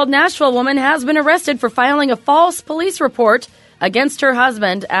 37-year-old Nashville woman has been arrested for filing a false police report against her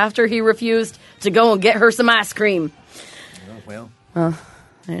husband after he refused to go and get her some ice cream. Oh, well.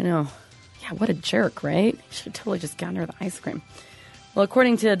 I know. Yeah, what a jerk, right? He should have totally just gotten her the ice cream. Well,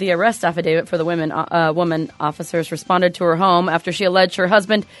 according to the arrest affidavit for the woman, officers responded to her home after she alleged her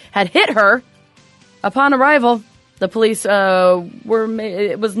husband had hit her. Upon arrival, the police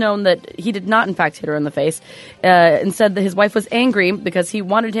it was known that he did not, in fact, hit her in the face, and said that his wife was angry because she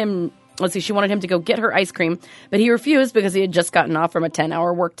wanted him to go get her ice cream, but he refused because he had just gotten off from a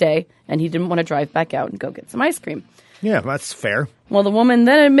 10-hour workday, and he didn't want to drive back out and go get some ice cream. Yeah, that's fair. Well, the woman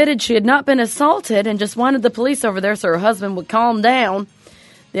then admitted she had not been assaulted and just wanted the police over there so her husband would calm down.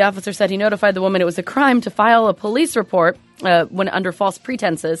 The officer said he notified the woman it was a crime to file a police report when under false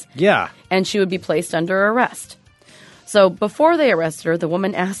pretenses. Yeah. And she would be placed under arrest. So before they arrested her, the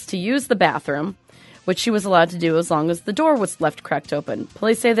woman asked to use the bathroom, which she was allowed to do as long as the door was left cracked open.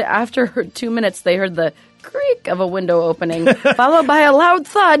 Police say that after 2 minutes, they heard the creak of a window opening, followed by a loud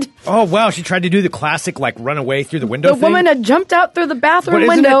thud. Oh, wow. She tried to do the classic, run away through the window The thing? woman had jumped out through the bathroom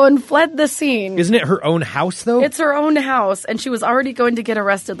window and fled the scene. Isn't it her own house, though? It's her own house, and she was already going to get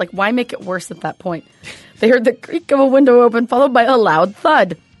arrested. Why make it worse at that point? They heard the creak of a window open, followed by a loud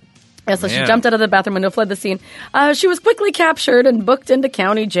thud. Yeah, so she jumped out of the bathroom window, fled the scene. She was quickly captured and booked into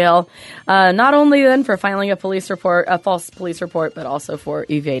county jail, not only then for filing a false police report, but also for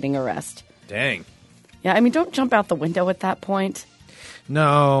evading arrest. Dang. Yeah, I mean, don't jump out the window at that point.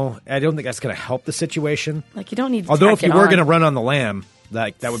 No, I don't think that's going to help the situation. You don't need to Although if you were going to run on the lam,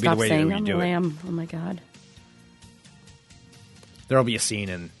 that would be the way you would do it. Lamb. Oh, my God. There'll be a scene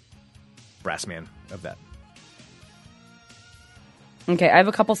in Brass Man of that. Okay, I have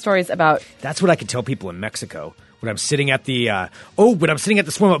a couple stories about... That's what I could tell people in Mexico when I'm sitting at the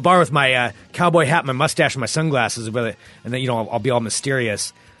swim-up bar with my cowboy hat, my mustache, and my sunglasses, and then I'll be all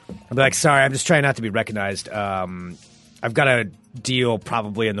mysterious. I'll be like, sorry, I'm just trying not to be recognized. I've got a deal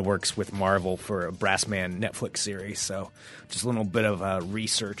probably in the works with Marvel for a Brass Man Netflix series, so just a little bit of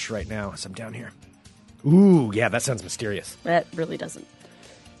research right now as I'm down here. Ooh, yeah, that sounds mysterious. That really doesn't.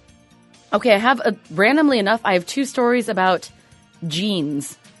 Okay, randomly enough, I have two stories about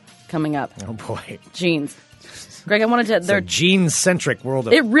jeans coming up. Oh, boy. Jeans. Greg, I wanted to... It's a jeans-centric world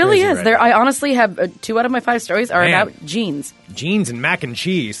of... It really is. Right I honestly have 2 out of my 5 stories are about jeans. Jeans and mac and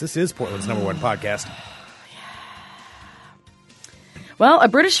cheese. This is Portland's #1 podcast. Well, a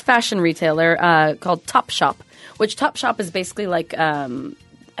British fashion retailer called Topshop, which Topshop is basically have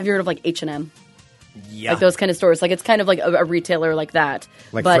you heard of H&M? Yeah. Those kind of stores. It's kind of like a retailer like that.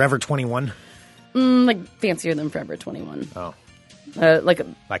 But, Forever 21? Fancier than Forever 21. Oh.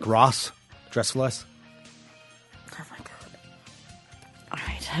 Like Ross? Dress for Less? Oh, my God. All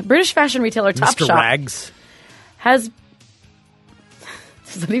right. British fashion retailer Topshop. Mr. Rags? Has...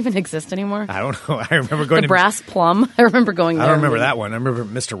 Does that even exist anymore? I don't know. I remember going to... The Brass Plum? I remember going there. I don't remember that one. I remember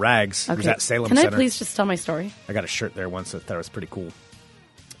Mr. Rags. Okay. It was at Salem Can Center. I please just tell my story? I got a shirt there once. I thought it was pretty cool.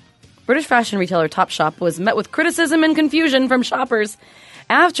 British fashion retailer Topshop was met with criticism and confusion from shoppers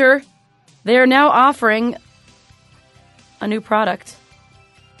after they are now offering a new product.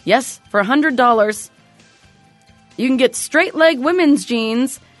 Yes, for $100, you can get straight-leg women's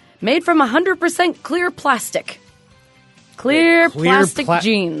jeans made from 100% clear plastic. Clear plastic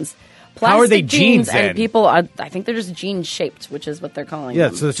jeans. Plastic How are they jeans and then? people, I think they're just jean-shaped, which is what they're calling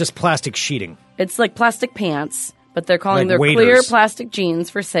them. Yeah, so it's just plastic sheeting. It's like plastic pants, but they're calling their waders. clear plastic jeans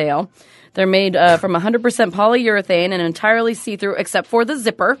for sale. They're made from 100% polyurethane and entirely see-through except for the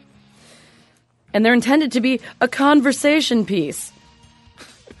zipper. And they're intended to be a conversation piece.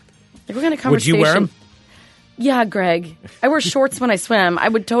 What kind of conversation? Would you wear them? Yeah, Greg. I wear shorts when I swim. I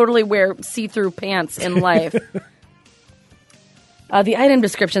would totally wear see-through pants in life. The item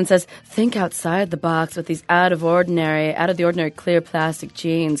description says, think outside the box with these out of the ordinary clear plastic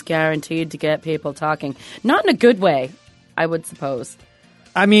jeans guaranteed to get people talking. Not in a good way, I would suppose.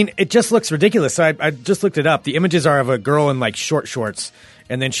 I mean, it just looks ridiculous. So I just looked it up. The images are of a girl in short shorts,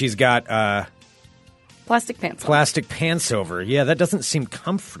 and then she's got plastic pants. Plastic pants over. Yeah, that doesn't seem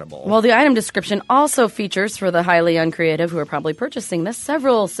comfortable. Well, the item description also features, for the highly uncreative who are probably purchasing this,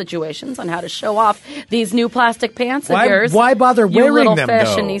 several situations on how to show off these new plastic pants of yours. Why bother wearing them, though? You little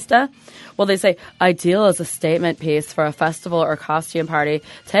fashionista. Well, they say, ideal as a statement piece for a festival or costume party.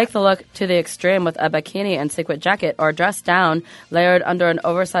 Take the look to the extreme with a bikini and sequin jacket or dress down, layered under an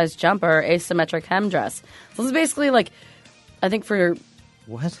oversized jumper or asymmetric hem dress. So this is basically I think for...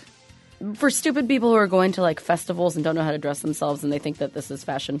 What? For stupid people who are going to festivals and don't know how to dress themselves and they think that this is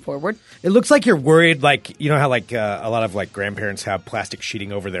fashion forward. It looks like you're worried, you know how a lot of grandparents have plastic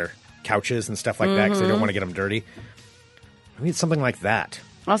sheeting over their couches and stuff like that because they don't want to get them dirty. I need something like that.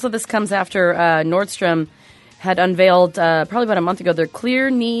 Also, this comes after Nordstrom had unveiled probably about a month ago their clear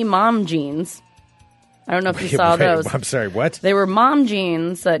knee mom jeans. I don't know if you saw those. I'm sorry, what? They were mom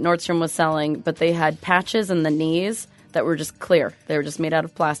jeans that Nordstrom was selling, but they had patches in the knees that were just clear. They were just made out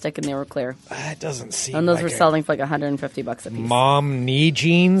of plastic and they were clear. That doesn't seem And those like were selling for like $150 a piece. Mom knee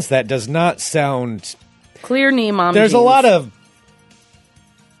jeans? That does not sound... Clear knee mom There's jeans. a lot of...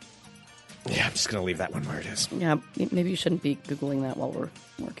 Yeah, I'm just going to leave that one where it is. Yeah, maybe you shouldn't be Googling that while we're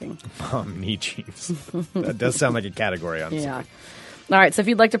working. Mom knee jeans. That does sound like a category, honestly. Yeah. All right, so if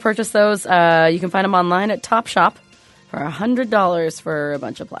you'd like to purchase those, you can find them online at Topshop for $100 for a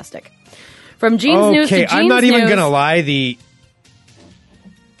bunch of plastic. From jeans news to jeans I'm not even news- going to lie.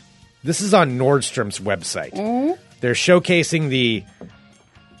 This is on Nordstrom's website. Mm-hmm. They're showcasing the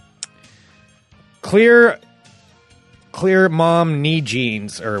clear mom knee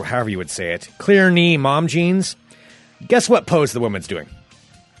jeans, or however you would say it. Clear knee mom jeans. Guess what pose the woman's doing?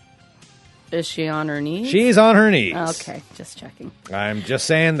 Is she on her knees? She's on her knees. Okay, just checking. I'm just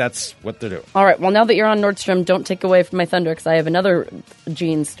saying that's what they're doing. All right, well, now that you're on Nordstrom, don't take away from my thunder because I have another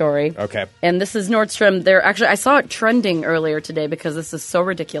jeans story. Okay. And this is Nordstrom. I saw it trending earlier today because this is so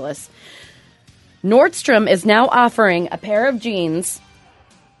ridiculous. Nordstrom is now offering a pair of jeans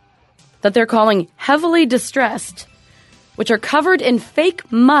that they're calling heavily distressed, which are covered in fake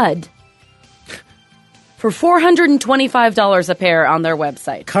mud for $425 a pair on their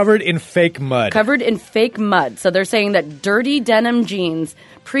website. Covered in fake mud. Covered in fake mud. So they're saying that dirty denim jeans,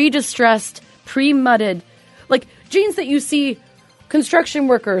 pre-distressed, pre-mudded, like jeans that you see construction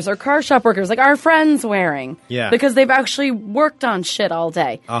workers or car shop workers, like our friends wearing. Yeah. Because they've actually worked on shit all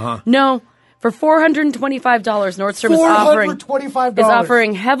day. Uh-huh. No, for $425, Nordstrom is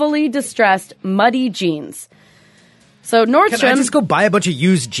offering heavily distressed, muddy jeans. So Nordstrom... Can I just go buy a bunch of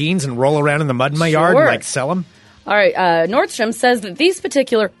used jeans and roll around in the mud in my yard and like sell them? All right, Nordstrom says that these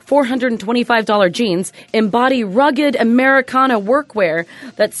particular $425 jeans embody rugged Americana workwear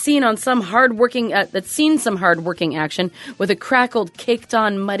that's seen some hardworking action with a crackled,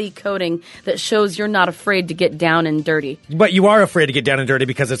 caked-on, muddy coating that shows you're not afraid to get down and dirty. But you are afraid to get down and dirty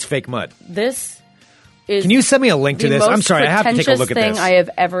because it's fake mud. This is... Can you send me a link to this? I'm sorry, I have to take a look at this. Thing I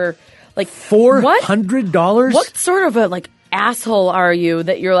have ever... Like $400? What sort of a asshole are you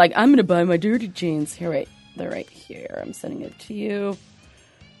that you're like, I'm going to buy my dirty jeans? Here, wait. They're right here. I'm sending it to you.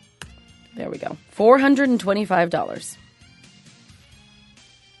 There we go. $425.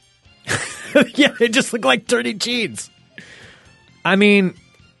 Yeah, they just look like dirty jeans. I mean...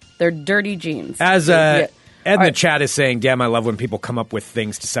 They're dirty jeans. As Ed in the chat is saying, damn, I love when people come up with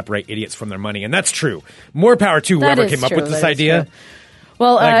things to separate idiots from their money. And that's true. More power to whoever came up with this idea. True.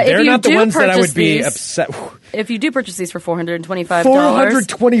 Well, they're if you not the do ones that I purchase would be these, upset. If you do purchase these for $425,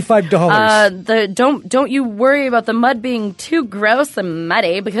 $425. Don't you worry about the mud being too gross and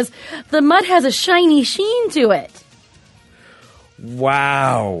muddy because the mud has a shiny sheen to it.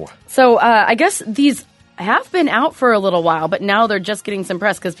 Wow. So I guess these have been out for a little while, but now they're just getting some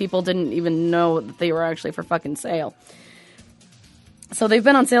press because people didn't even know that they were actually for fucking sale. So they've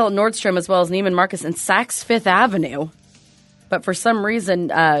been on sale at Nordstrom as well as Neiman Marcus and Saks Fifth Avenue. But for some reason,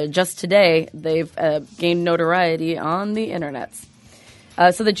 just today, they've gained notoriety on the internets.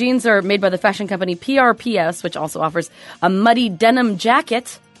 So the jeans are made by the fashion company PRPS, which also offers a muddy denim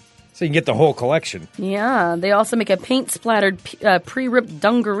jacket. So you can get the whole collection. Yeah. They also make a paint-splattered pre-ripped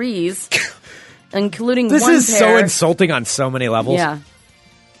dungarees, including this one pair. This is so insulting on so many levels. Yeah.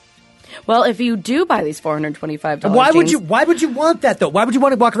 Well, if you do buy these $425 why jeans, would you want that though? Why would you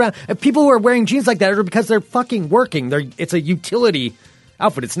want to walk around? If people who are wearing jeans like that are because they're fucking working. It's a utility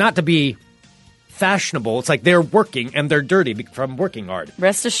outfit. It's not to be fashionable. It's like they're working and they're dirty from working hard.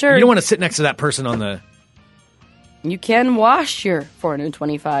 Rest assured, you don't want to sit next to that person on the. You can wash your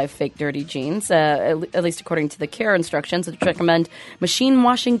 $425 fake dirty jeans, at least according to the care instructions, which recommend machine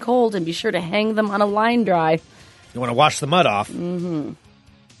washing cold and be sure to hang them on a line dry. You want to wash the mud off. Mm-hmm.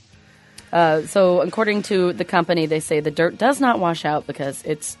 So according to the company, they say the dirt does not wash out because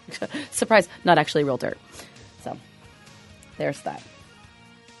it's, surprise, not actually real dirt. So there's that.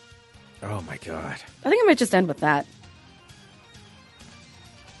 Oh, my God. I think I might just end with that.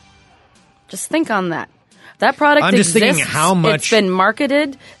 Just think on that. That product I'm just exists. thinking how much... It's been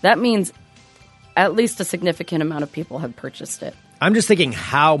marketed. That means at least a significant amount of people have purchased it. I'm just thinking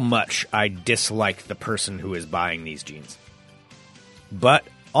how much I dislike the person who is buying these jeans. But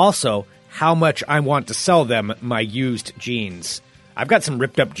also how much I want to sell them my used jeans. I've got some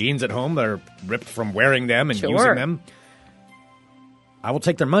ripped up jeans at home that are ripped from wearing them and using them. I will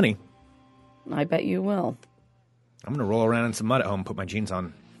take their money. I bet you will. I'm going to roll around in some mud at home and put my jeans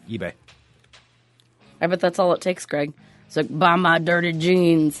on eBay. I bet that's all it takes, Greg. It's like, buy my dirty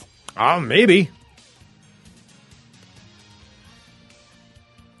jeans. Maybe.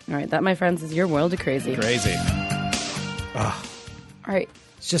 All right, that, my friends, is your world of crazy. Crazy. All right.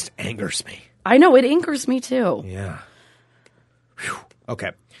 It just angers me. I know, it angers me too. Yeah. Whew.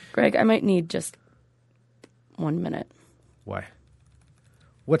 Okay. Greg, I might need just 1 minute. Why?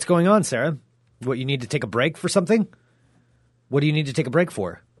 What's going on, Sarah? What, you need to take a break for something? What do you need to take a break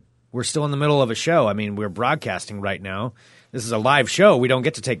for? We're still in the middle of a show. I mean, we're broadcasting right now. This is a live show. We don't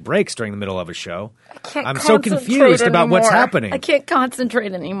get to take breaks during the middle of a show. I'm so confused about what's happening. I can't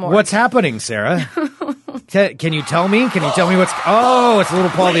concentrate anymore. What's happening, Sarah? Can you tell me? Can you tell me what's... Oh, it's Little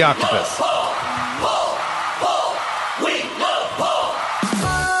Paul the Octopus.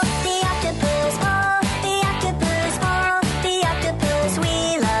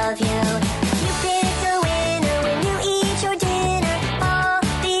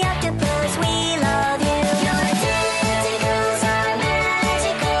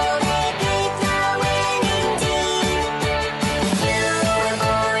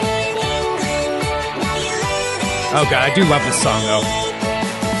 Oh, God, I do love this song, though.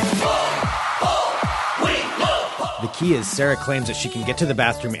 The key is Sarah claims that she can get to the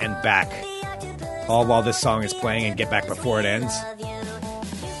bathroom and back all while this song is playing and get back before it ends.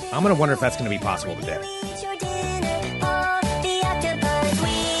 I'm going to wonder if that's going to be possible today.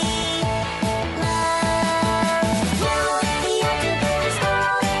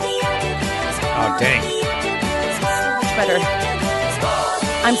 Oh, dang. It's better.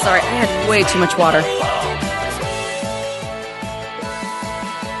 I'm sorry, I had way too much water.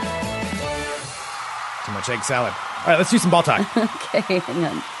 Egg salad. All right, let's do some ball talk. Okay, hang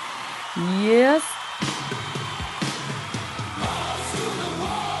on. Yes.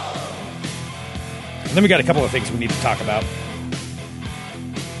 And then we got a couple of things we need to talk about.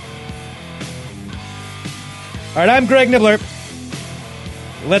 All right, I'm Greg Nibbler.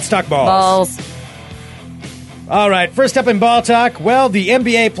 Let's talk balls. All right, first up in ball talk. Well, the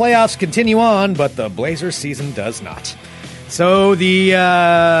NBA playoffs continue on, but the Blazers season does not. So the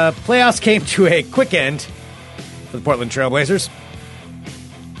playoffs came to a quick end for the Portland Trail Blazers.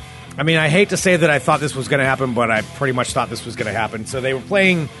 I mean, I hate to say that I thought this was going to happen, but I pretty much thought this was going to happen. So they were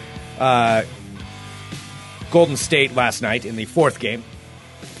playing Golden State last night in the fourth game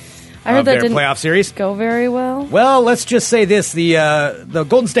of their playoff series. Go very well. Well, let's just say this: the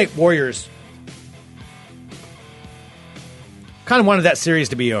Golden State Warriors kind of wanted that series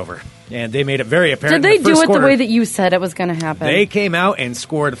to be over. And they made it very apparent. Did they do it quarter. The way that you said it was going to happen? They came out and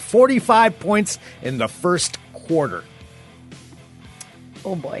scored 45 points in the first quarter.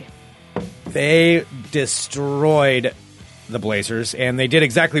 Oh, boy. They destroyed the Blazers, and they did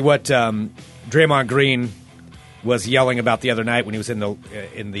exactly what Draymond Green was yelling about the other night when he was in the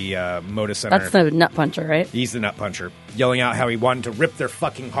Moda Center. That's the nut puncher, right? He's the nut puncher, yelling out how he wanted to rip their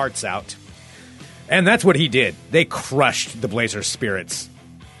fucking hearts out. And that's what he did. They crushed the Blazers' spirits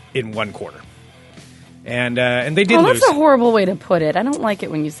in one quarter. And they did lose. That's a horrible way to put it. I don't like it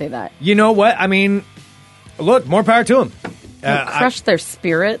when you say that. You know what? I mean, look, more power to them. Crush their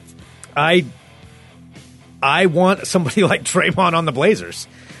spirits. I want somebody like Draymond on the Blazers.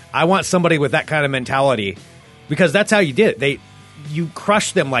 I want somebody with that kind of mentality, because that's how you did it. You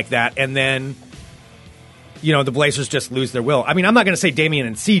crush them like that, and then the Blazers just lose their will. I mean, I'm not going to say Damian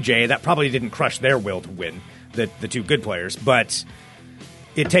and CJ. That probably didn't crush their will to win, the two good players, but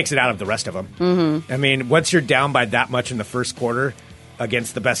it takes it out of the rest of them. Mm-hmm. I mean, once you're down by that much in the first quarter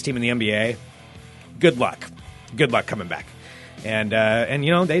against the best team in the NBA, good luck. Good luck coming back. And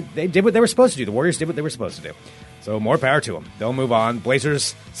they did what they were supposed to do. The Warriors did what they were supposed to do. So more power to them. They'll move on.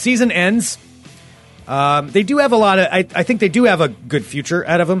 Blazers season ends. They do have I think they do have a good future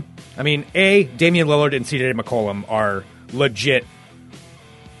out of them. I mean, Damian Lillard and CJ McCollum are legit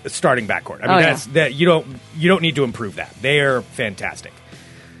starting backcourt. I mean, that you don't need to improve that. They are fantastic.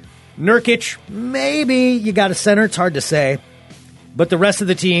 Nurkic, maybe you got a center. It's hard to say. But the rest of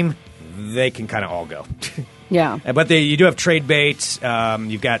the team, they can kind of all go. Yeah. But you do have trade bait.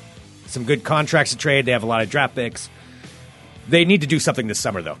 You've got some good contracts to trade. They have a lot of draft picks. They need to do something this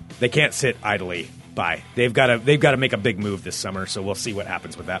summer, though. They can't sit idly by. They've got to make a big move this summer, so we'll see what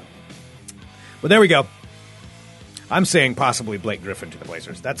happens with that. But there we go. I'm saying possibly Blake Griffin to the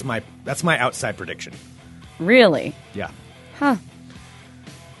Blazers. That's my outside prediction. Really? Yeah. Huh.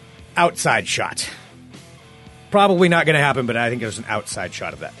 Outside shot. Probably not going to happen, but I think there's an outside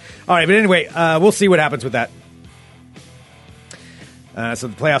shot of that. All right, but anyway, we'll see what happens with that. So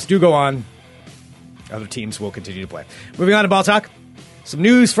the playoffs do go on. Other teams will continue to play. Moving on to ball talk. Some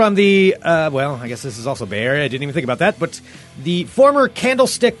news from the, I guess this is also Bay Area. I didn't even think about that. But the former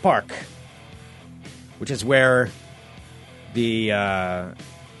Candlestick Park, which is where The let's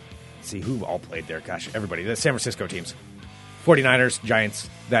see who all played there. Gosh, everybody. The San Francisco teams. 49ers, Giants,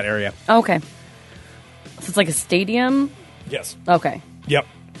 that area. Okay. So it's like a stadium? Yes. Okay. Yep.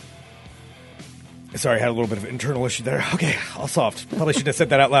 Sorry, I had a little bit of an internal issue there. Okay, all solved. Probably shouldn't have said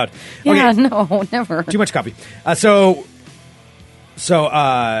that out loud. Yeah, Okay. no, never. Too much coffee. So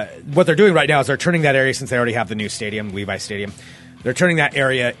what they're doing right now is they're turning that area, since they already have the new stadium, Levi Stadium, they're turning that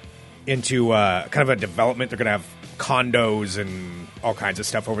area into kind of a development. They're going to have condos and all kinds of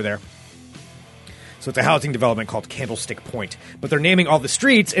stuff over there. So it's a housing development called Candlestick Point. But they're naming all the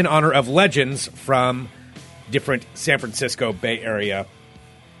streets in honor of legends from different San Francisco Bay Area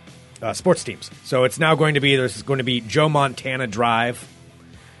sports teams. So it's now there's going to be Joe Montana Drive.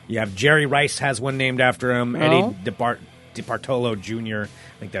 You have Jerry Rice has one named after him. Eddie DeBartolo Jr.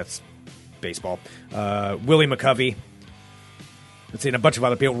 I think that's baseball. Willie McCovey. Let's see, and a bunch of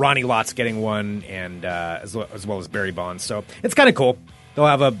other people. Ronnie Lott's getting one, and as well as Barry Bonds. So it's kind of cool. They'll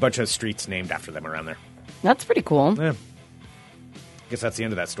have a bunch of streets named after them around there. That's pretty cool. Yeah. Guess that's the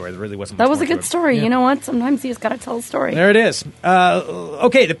end of that story. There really wasn't That much was more a to good it. story. Yeah. You know what? Sometimes you just got to tell a story. There it is.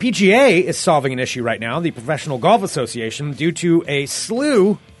 Okay, the PGA is solving an issue right now, the Professional Golf Association, due to a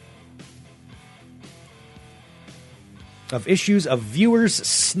slew of issues of viewers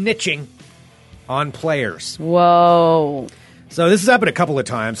snitching on players. Whoa. So this has happened a couple of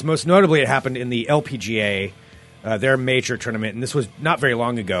times. Most notably, it happened in the LPGA, their major tournament, and this was not very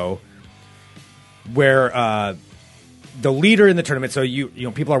long ago, where the leader in the tournament, so you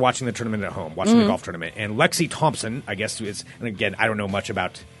know people are watching the tournament at home, watching the golf tournament, and Lexi Thompson, I guess is, and again, I don't know much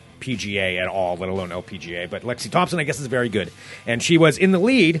about PGA at all, let alone LPGA, but Lexi Thompson, I guess, is very good. And she was in the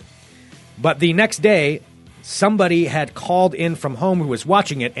lead, but the next day, somebody had called in from home who was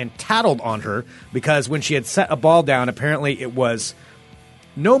watching it and tattled on her because when she had set a ball down, apparently it was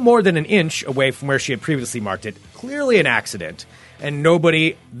no more than an inch away from where she had previously marked it. Clearly an accident. And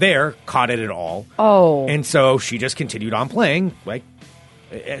nobody there caught it at all. Oh. And so she just continued on playing. Like,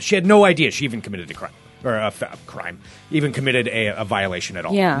 she had no idea she even committed a crime. Or a crime. Even committed a violation at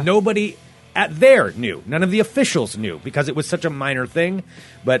all. Yeah. Nobody at there knew. None of the officials knew because it was such a minor thing.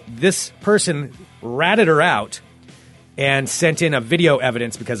 But this person ratted her out and sent in a video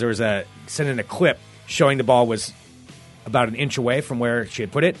evidence because there was sent in a clip showing the ball was about an inch away from where she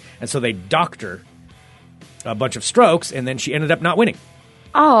had put it. And so they docked her a bunch of strokes, and then she ended up not winning.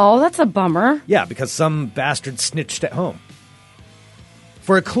 Oh, that's a bummer. Yeah, because some bastard snitched at home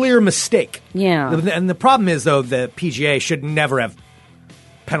for a clear mistake. Yeah. And the problem is, though, the PGA should never have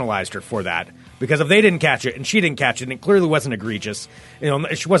penalized her for that, because if they didn't catch it and she didn't catch it, and it clearly wasn't egregious, you know,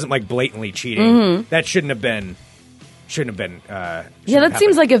 she wasn't like blatantly cheating. That shouldn't have been. Yeah, that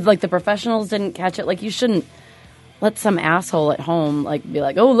seems like if like the professionals didn't catch it, like you shouldn't let some asshole at home like be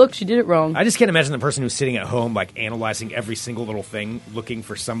like, oh, look, she did it wrong. I just can't imagine the person who's sitting at home like analyzing every single little thing, looking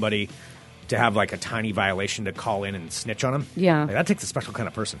for somebody to have like a tiny violation to call in and snitch on them. Yeah. Like, that takes a special kind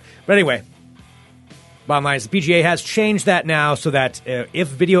of person. But anyway, bottom line is the PGA has changed that now so that if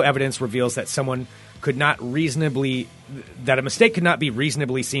video evidence reveals that someone could not reasonably, that a mistake could not be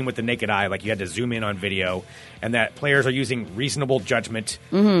reasonably seen with the naked eye, like you had to zoom in on video, and that players are using reasonable judgment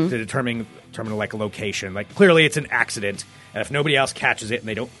to determine like a location. Like clearly it's an accident, and if nobody else catches it and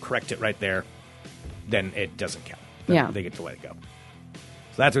they don't correct it right there, then it doesn't count. Then Yeah. they get to let it go.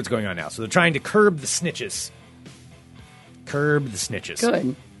 So that's what's going on now. So they're trying to curb the snitches. Curb the snitches.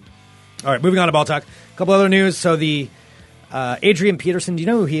 Good. All right, moving on to ball talk. A couple other news. So the Adrian Peterson, do you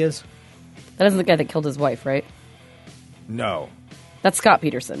know who he is? That isn't the guy that killed his wife, right? No. That's Scott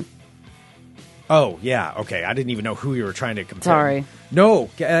Peterson. Oh, yeah. Okay. I didn't even know who you were trying to compare. Sorry. No,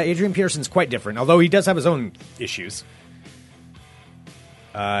 Adrian Peterson's quite different, although he does have his own issues.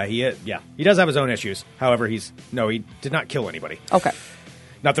 He does have his own issues. However, he did not kill anybody. Okay.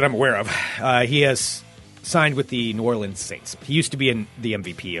 Not that I'm aware of. He has signed with the New Orleans Saints. He used to be the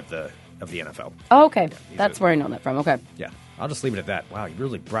MVP of the NFL. Oh, okay. he's That's a- where I know that from. Okay. Yeah. I'll just leave it at that. Wow, you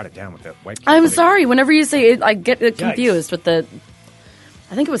really brought it down with that white. I'm sorry. Whenever you say it, I get confused with the.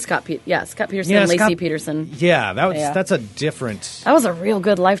 I think it was Scott Peterson and Lacey Scott Peterson. Yeah, Yeah. that's a different. That was a real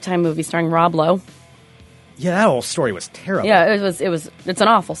good Lifetime movie starring Rob Lowe. Yeah, that whole story was terrible. Yeah, it's an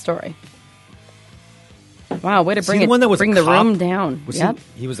awful story. Wow, way to Is he bring the it. one that was bring a the cop? room down. Was Yep.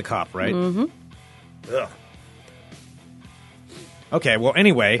 he was a cop, right? Mm-hmm. Ugh. Okay, well,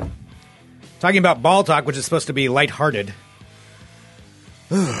 anyway, talking about ball talk, which is supposed to be lighthearted.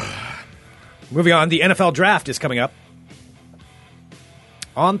 Moving on, the NFL draft is coming up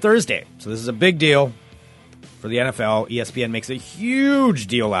on Thursday. So this is a big deal for the NFL. ESPN makes a huge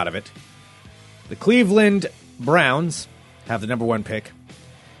deal out of it. The Cleveland Browns have the number one pick.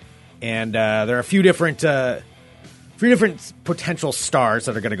 And there are a few different three different potential stars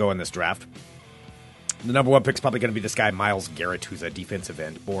that are going to go in this draft. The number one pick's probably going to be this guy, Myles Garrett, who's a defensive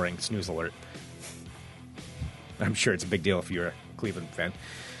end. Boring. Snooze alert. I'm sure it's a big deal if you're a Cleveland fan.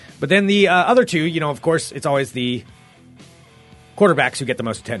 But then the other two, of course, it's always the quarterbacks who get the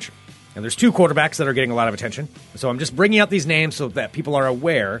most attention. And there's two quarterbacks that are getting a lot of attention. So I'm just bringing out these names so that people are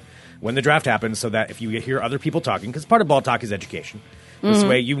aware when the draft happens, so that if you hear other people talking, because part of ball talk is education. This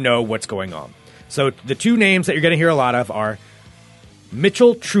way you know what's going on. So the two names that you're going to hear a lot of are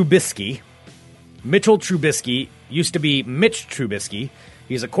Mitchell Trubisky. Mitchell Trubisky used to be Mitch Trubisky.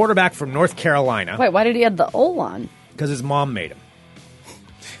 He's a quarterback from North Carolina. Wait, why did he have the O on? Because his mom made him.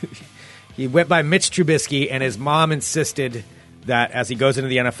 He went by Mitch Trubisky, and his mom insisted that as he goes into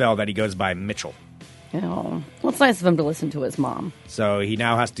the NFL that he goes by Mitchell. Oh, well, it's nice of him to listen to his mom. So he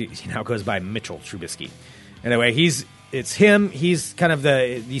now goes by Mitchell Trubisky. Anyway, it's him. He's kind of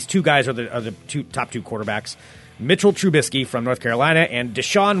these two guys are the top two quarterbacks. Mitchell Trubisky from North Carolina and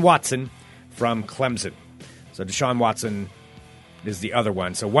Deshaun Watson from Clemson. So Deshaun Watson is the other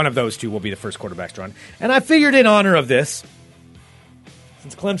one. So one of those two will be the first quarterbacks drawn. And I figured in honor of this,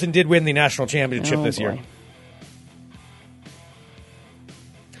 since Clemson did win the national championship this year,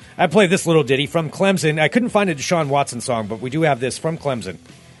 I played this little ditty from Clemson. I couldn't find a Deshaun Watson song, but we do have this from Clemson.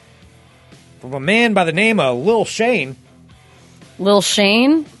 From a man by the name of Lil Shane. Lil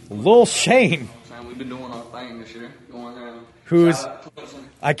Shane? Lil Shane. We've been doing our thing this year. Who's,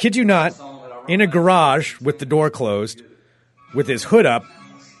 I kid you not, in a garage with the door closed, with his hood up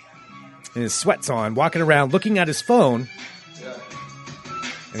and his sweats on, walking around looking at his phone.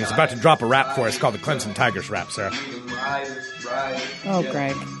 And he's about to drop a rap for us called the Clemson Tigers rap, Sarah. Oh,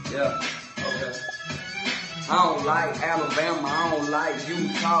 Greg. Yeah. Okay. I don't like Alabama, I don't like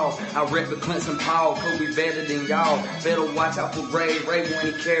Utah. I rep the Clemson Paul, cause we better than y'all. Better watch out for Ray when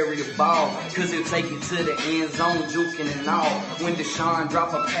he carry the ball. Cause he'll take you to the end zone, juking and all. When Deshaun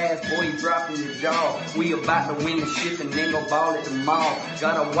drop a pass, boy, he dropping your jaw. We about to win the ship and then go ball at the mall.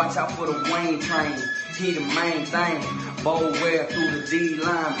 Gotta watch out for the Wayne train. He the main thing. Bowl wear through the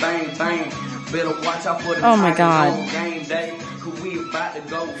D-line, bang, bang. Better watch out for the game day. We about to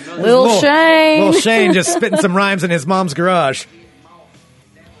go Lil Shane. Lil Shane just spitting some rhymes in his mom's garage.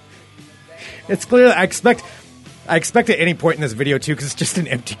 It's clear. I expect at any point in this video, too, because it's just an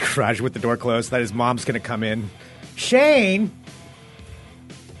empty garage with the door closed, that his mom's going to come in. Shane,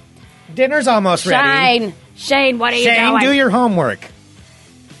 dinner's almost ready. Shane, what are you doing? Shane, do your homework.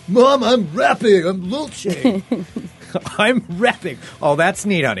 Mom, I'm rapping. I'm Lil Shane. I'm rapping. Oh, that's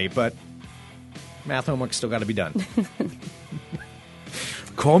neat, honey, but math homework's still got to be done.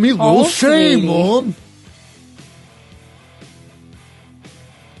 Call me Lil Shane, Mom.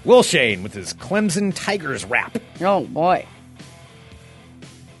 Lil Shane with his Clemson Tigers rap. Oh, boy.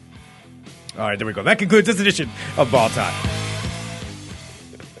 All right, there we go. That concludes this edition of Ball Talk.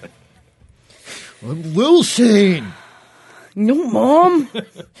 I'm Lil Shane. No, Mom.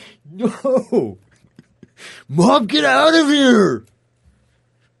 No. Mom, get out of here.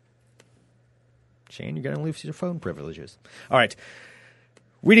 Shane, you're going to lose your phone privileges. All right.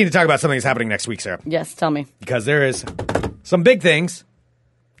 We need to talk about something that's happening next week, Sarah. Yes, tell me. Because there is some big things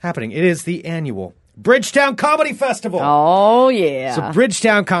happening. It is the annual Bridgetown Comedy Festival. Oh, yeah. So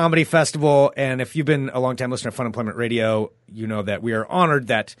Bridgetown Comedy Festival, and if you've been a long-time listener of Fun Employment Radio, you know that we are honored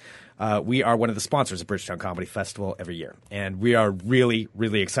that we are one of the sponsors of Bridgetown Comedy Festival every year. And we are really,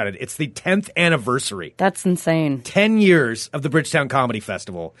 really excited. It's the 10th anniversary. That's insane. 10 years of the Bridgetown Comedy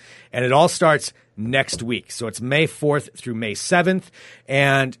Festival. And it all starts next week. So it's May 4th through May 7th.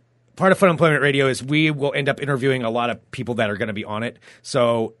 And part of Fun Employment Radio is we will end up interviewing a lot of people that are going to be on it.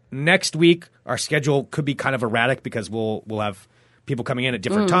 So next week, our schedule could be kind of erratic because we'll have people coming in at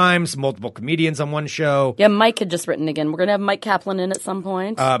different times, multiple comedians on one show. Yeah, Mike had just written again. We're going to have Mike Kaplan in at some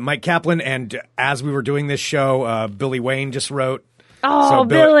point. Mike Kaplan, and as we were doing this show, Billy Wayne just wrote. Oh,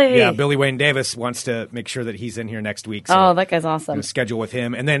 Billy. Yeah, Billy Wayne Davis wants to make sure that he's in here next week. So that guy's awesome. I'm schedule with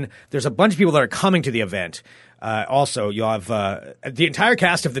him. And then there's a bunch of people that are coming to the event. Also, you'll have the entire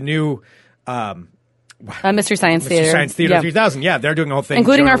cast of the new Mystery Science Theater. Mystery Science Theater 3000. Yeah, they're doing the whole thing.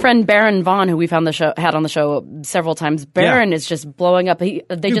 Including our friend Baron Vaughn, who we had on the show several times. Baron is just blowing up.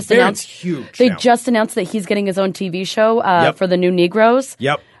 Baron's huge They now. just announced that he's getting his own TV show for the new Negroes.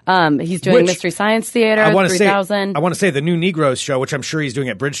 Yep. He's doing Mystery Science Theater 3000. I want to say the new Negroes show, which I'm sure he's doing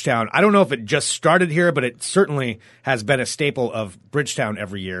at Bridgetown. I don't know if it just started here, but it certainly has been a staple of Bridgetown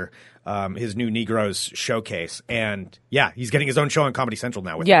every year. His new Negroes showcase. And yeah, he's getting his own show on Comedy Central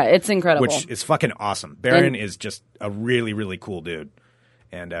now. It's incredible. Which is fucking awesome. Baron is just a really, really cool dude.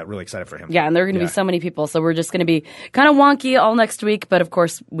 And really excited for him. Yeah, and there are going to be so many people. So we're just going to be kind of wonky all next week. But of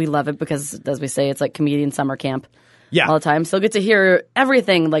course, we love it because, as we say, it's like comedian summer camp. all the time. So get to hear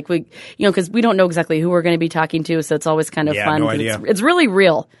everything, like because we don't know exactly who we're going to be talking to, so it's always kind of fun. No idea. It's really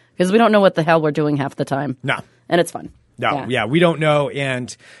real because we don't know what the hell we're doing half the time. No. And it's fun. No, yeah, we don't know.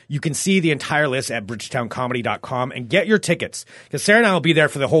 And you can see the entire list at BridgetownComedy.com and get your tickets because Sarah and I will be there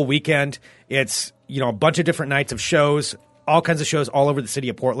for the whole weekend. It's, a bunch of different nights of shows, all kinds of shows all over the city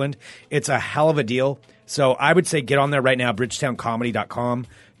of Portland. It's a hell of a deal. So I would say get on there right now, BridgetownComedy.com.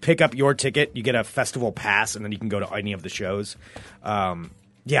 Pick up your ticket. You get a festival pass, and then you can go to any of the shows.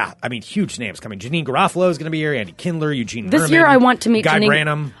 Huge names coming. Janine Garofalo is going to be here. Andy Kindler, Eugene This Herman, year I want to meet Guy Janine.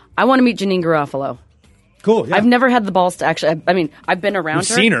 Branham. I want to meet Janine Garofalo. Cool. Yeah. I've never had the balls to actually. I've been around her.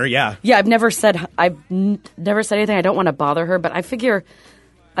 Seen her, yeah. Yeah, I've never said anything. I don't want to bother her, but I figure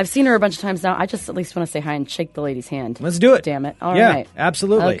I've seen her a bunch of times now. I just at least want to say hi and shake the lady's hand. Let's do it. Damn it. All right.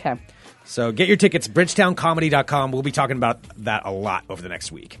 Absolutely. Okay. So get your tickets, BridgetownComedy.com. We'll be talking about that a lot over the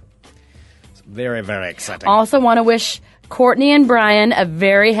next week. It's very, very exciting. Also want to wish Courtney and Brian a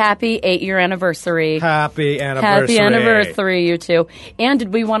very happy 8-year anniversary. Happy anniversary. Happy anniversary, you two. And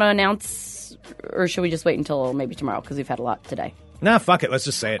did we want to announce, or should we just wait until maybe tomorrow because we've had a lot today? Nah, fuck it. Let's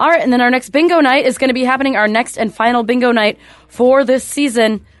just say it. All right, and then our next bingo night is going to be happening. Our next and final bingo night for this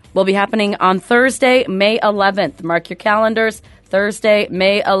season will be happening on Thursday, May 11th. Mark your calendars. Thursday,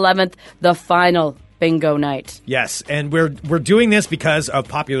 May 11th, the final bingo night. Yes, and we're doing this because of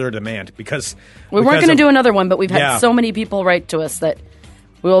popular demand. Because we weren't going to do another one, but we've had so many people write to us that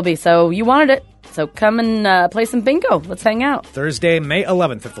we will be. So you wanted it. So come and play some bingo. Let's hang out. Thursday, May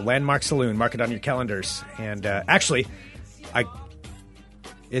 11th at the Landmark Saloon. Mark it on your calendars. And actually,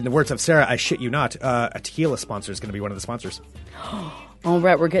 in the words of Sarah, I shit you not, a tequila sponsor is going to be one of the sponsors. All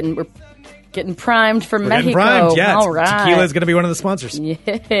right, we're getting primed for Mexico. Getting primed, yeah. All right. Tequila is going to be one of the sponsors.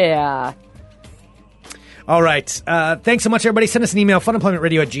 Yeah. All right. Thanks so much, everybody. Send us an email,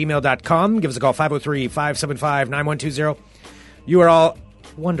 funemploymentradio@gmail.com. Give us a call, 503-575-9120. You are all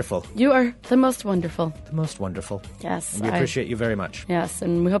wonderful. You are the most wonderful. The most wonderful. Yes. And we appreciate you very much. Yes,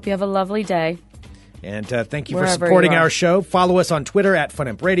 and we hope you have a lovely day. And thank you for Wherever supporting you are. our show. Follow us on Twitter at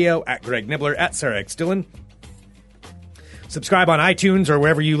FunEmpRadio, at Greg Nibbler, at Sarah X. Dillon. Subscribe on iTunes or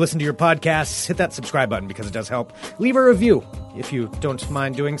wherever you listen to your podcasts. Hit that subscribe button because it does help. Leave a review if you don't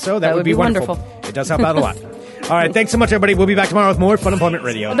mind doing so. That would be wonderful. It does help out a lot. All right. Thanks so much, everybody. We'll be back tomorrow with more Fun Employment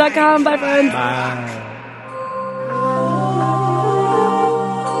Radio. .com. Bye, friends. Bye.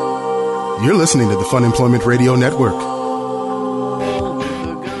 You're listening to the Fun Employment Radio Network.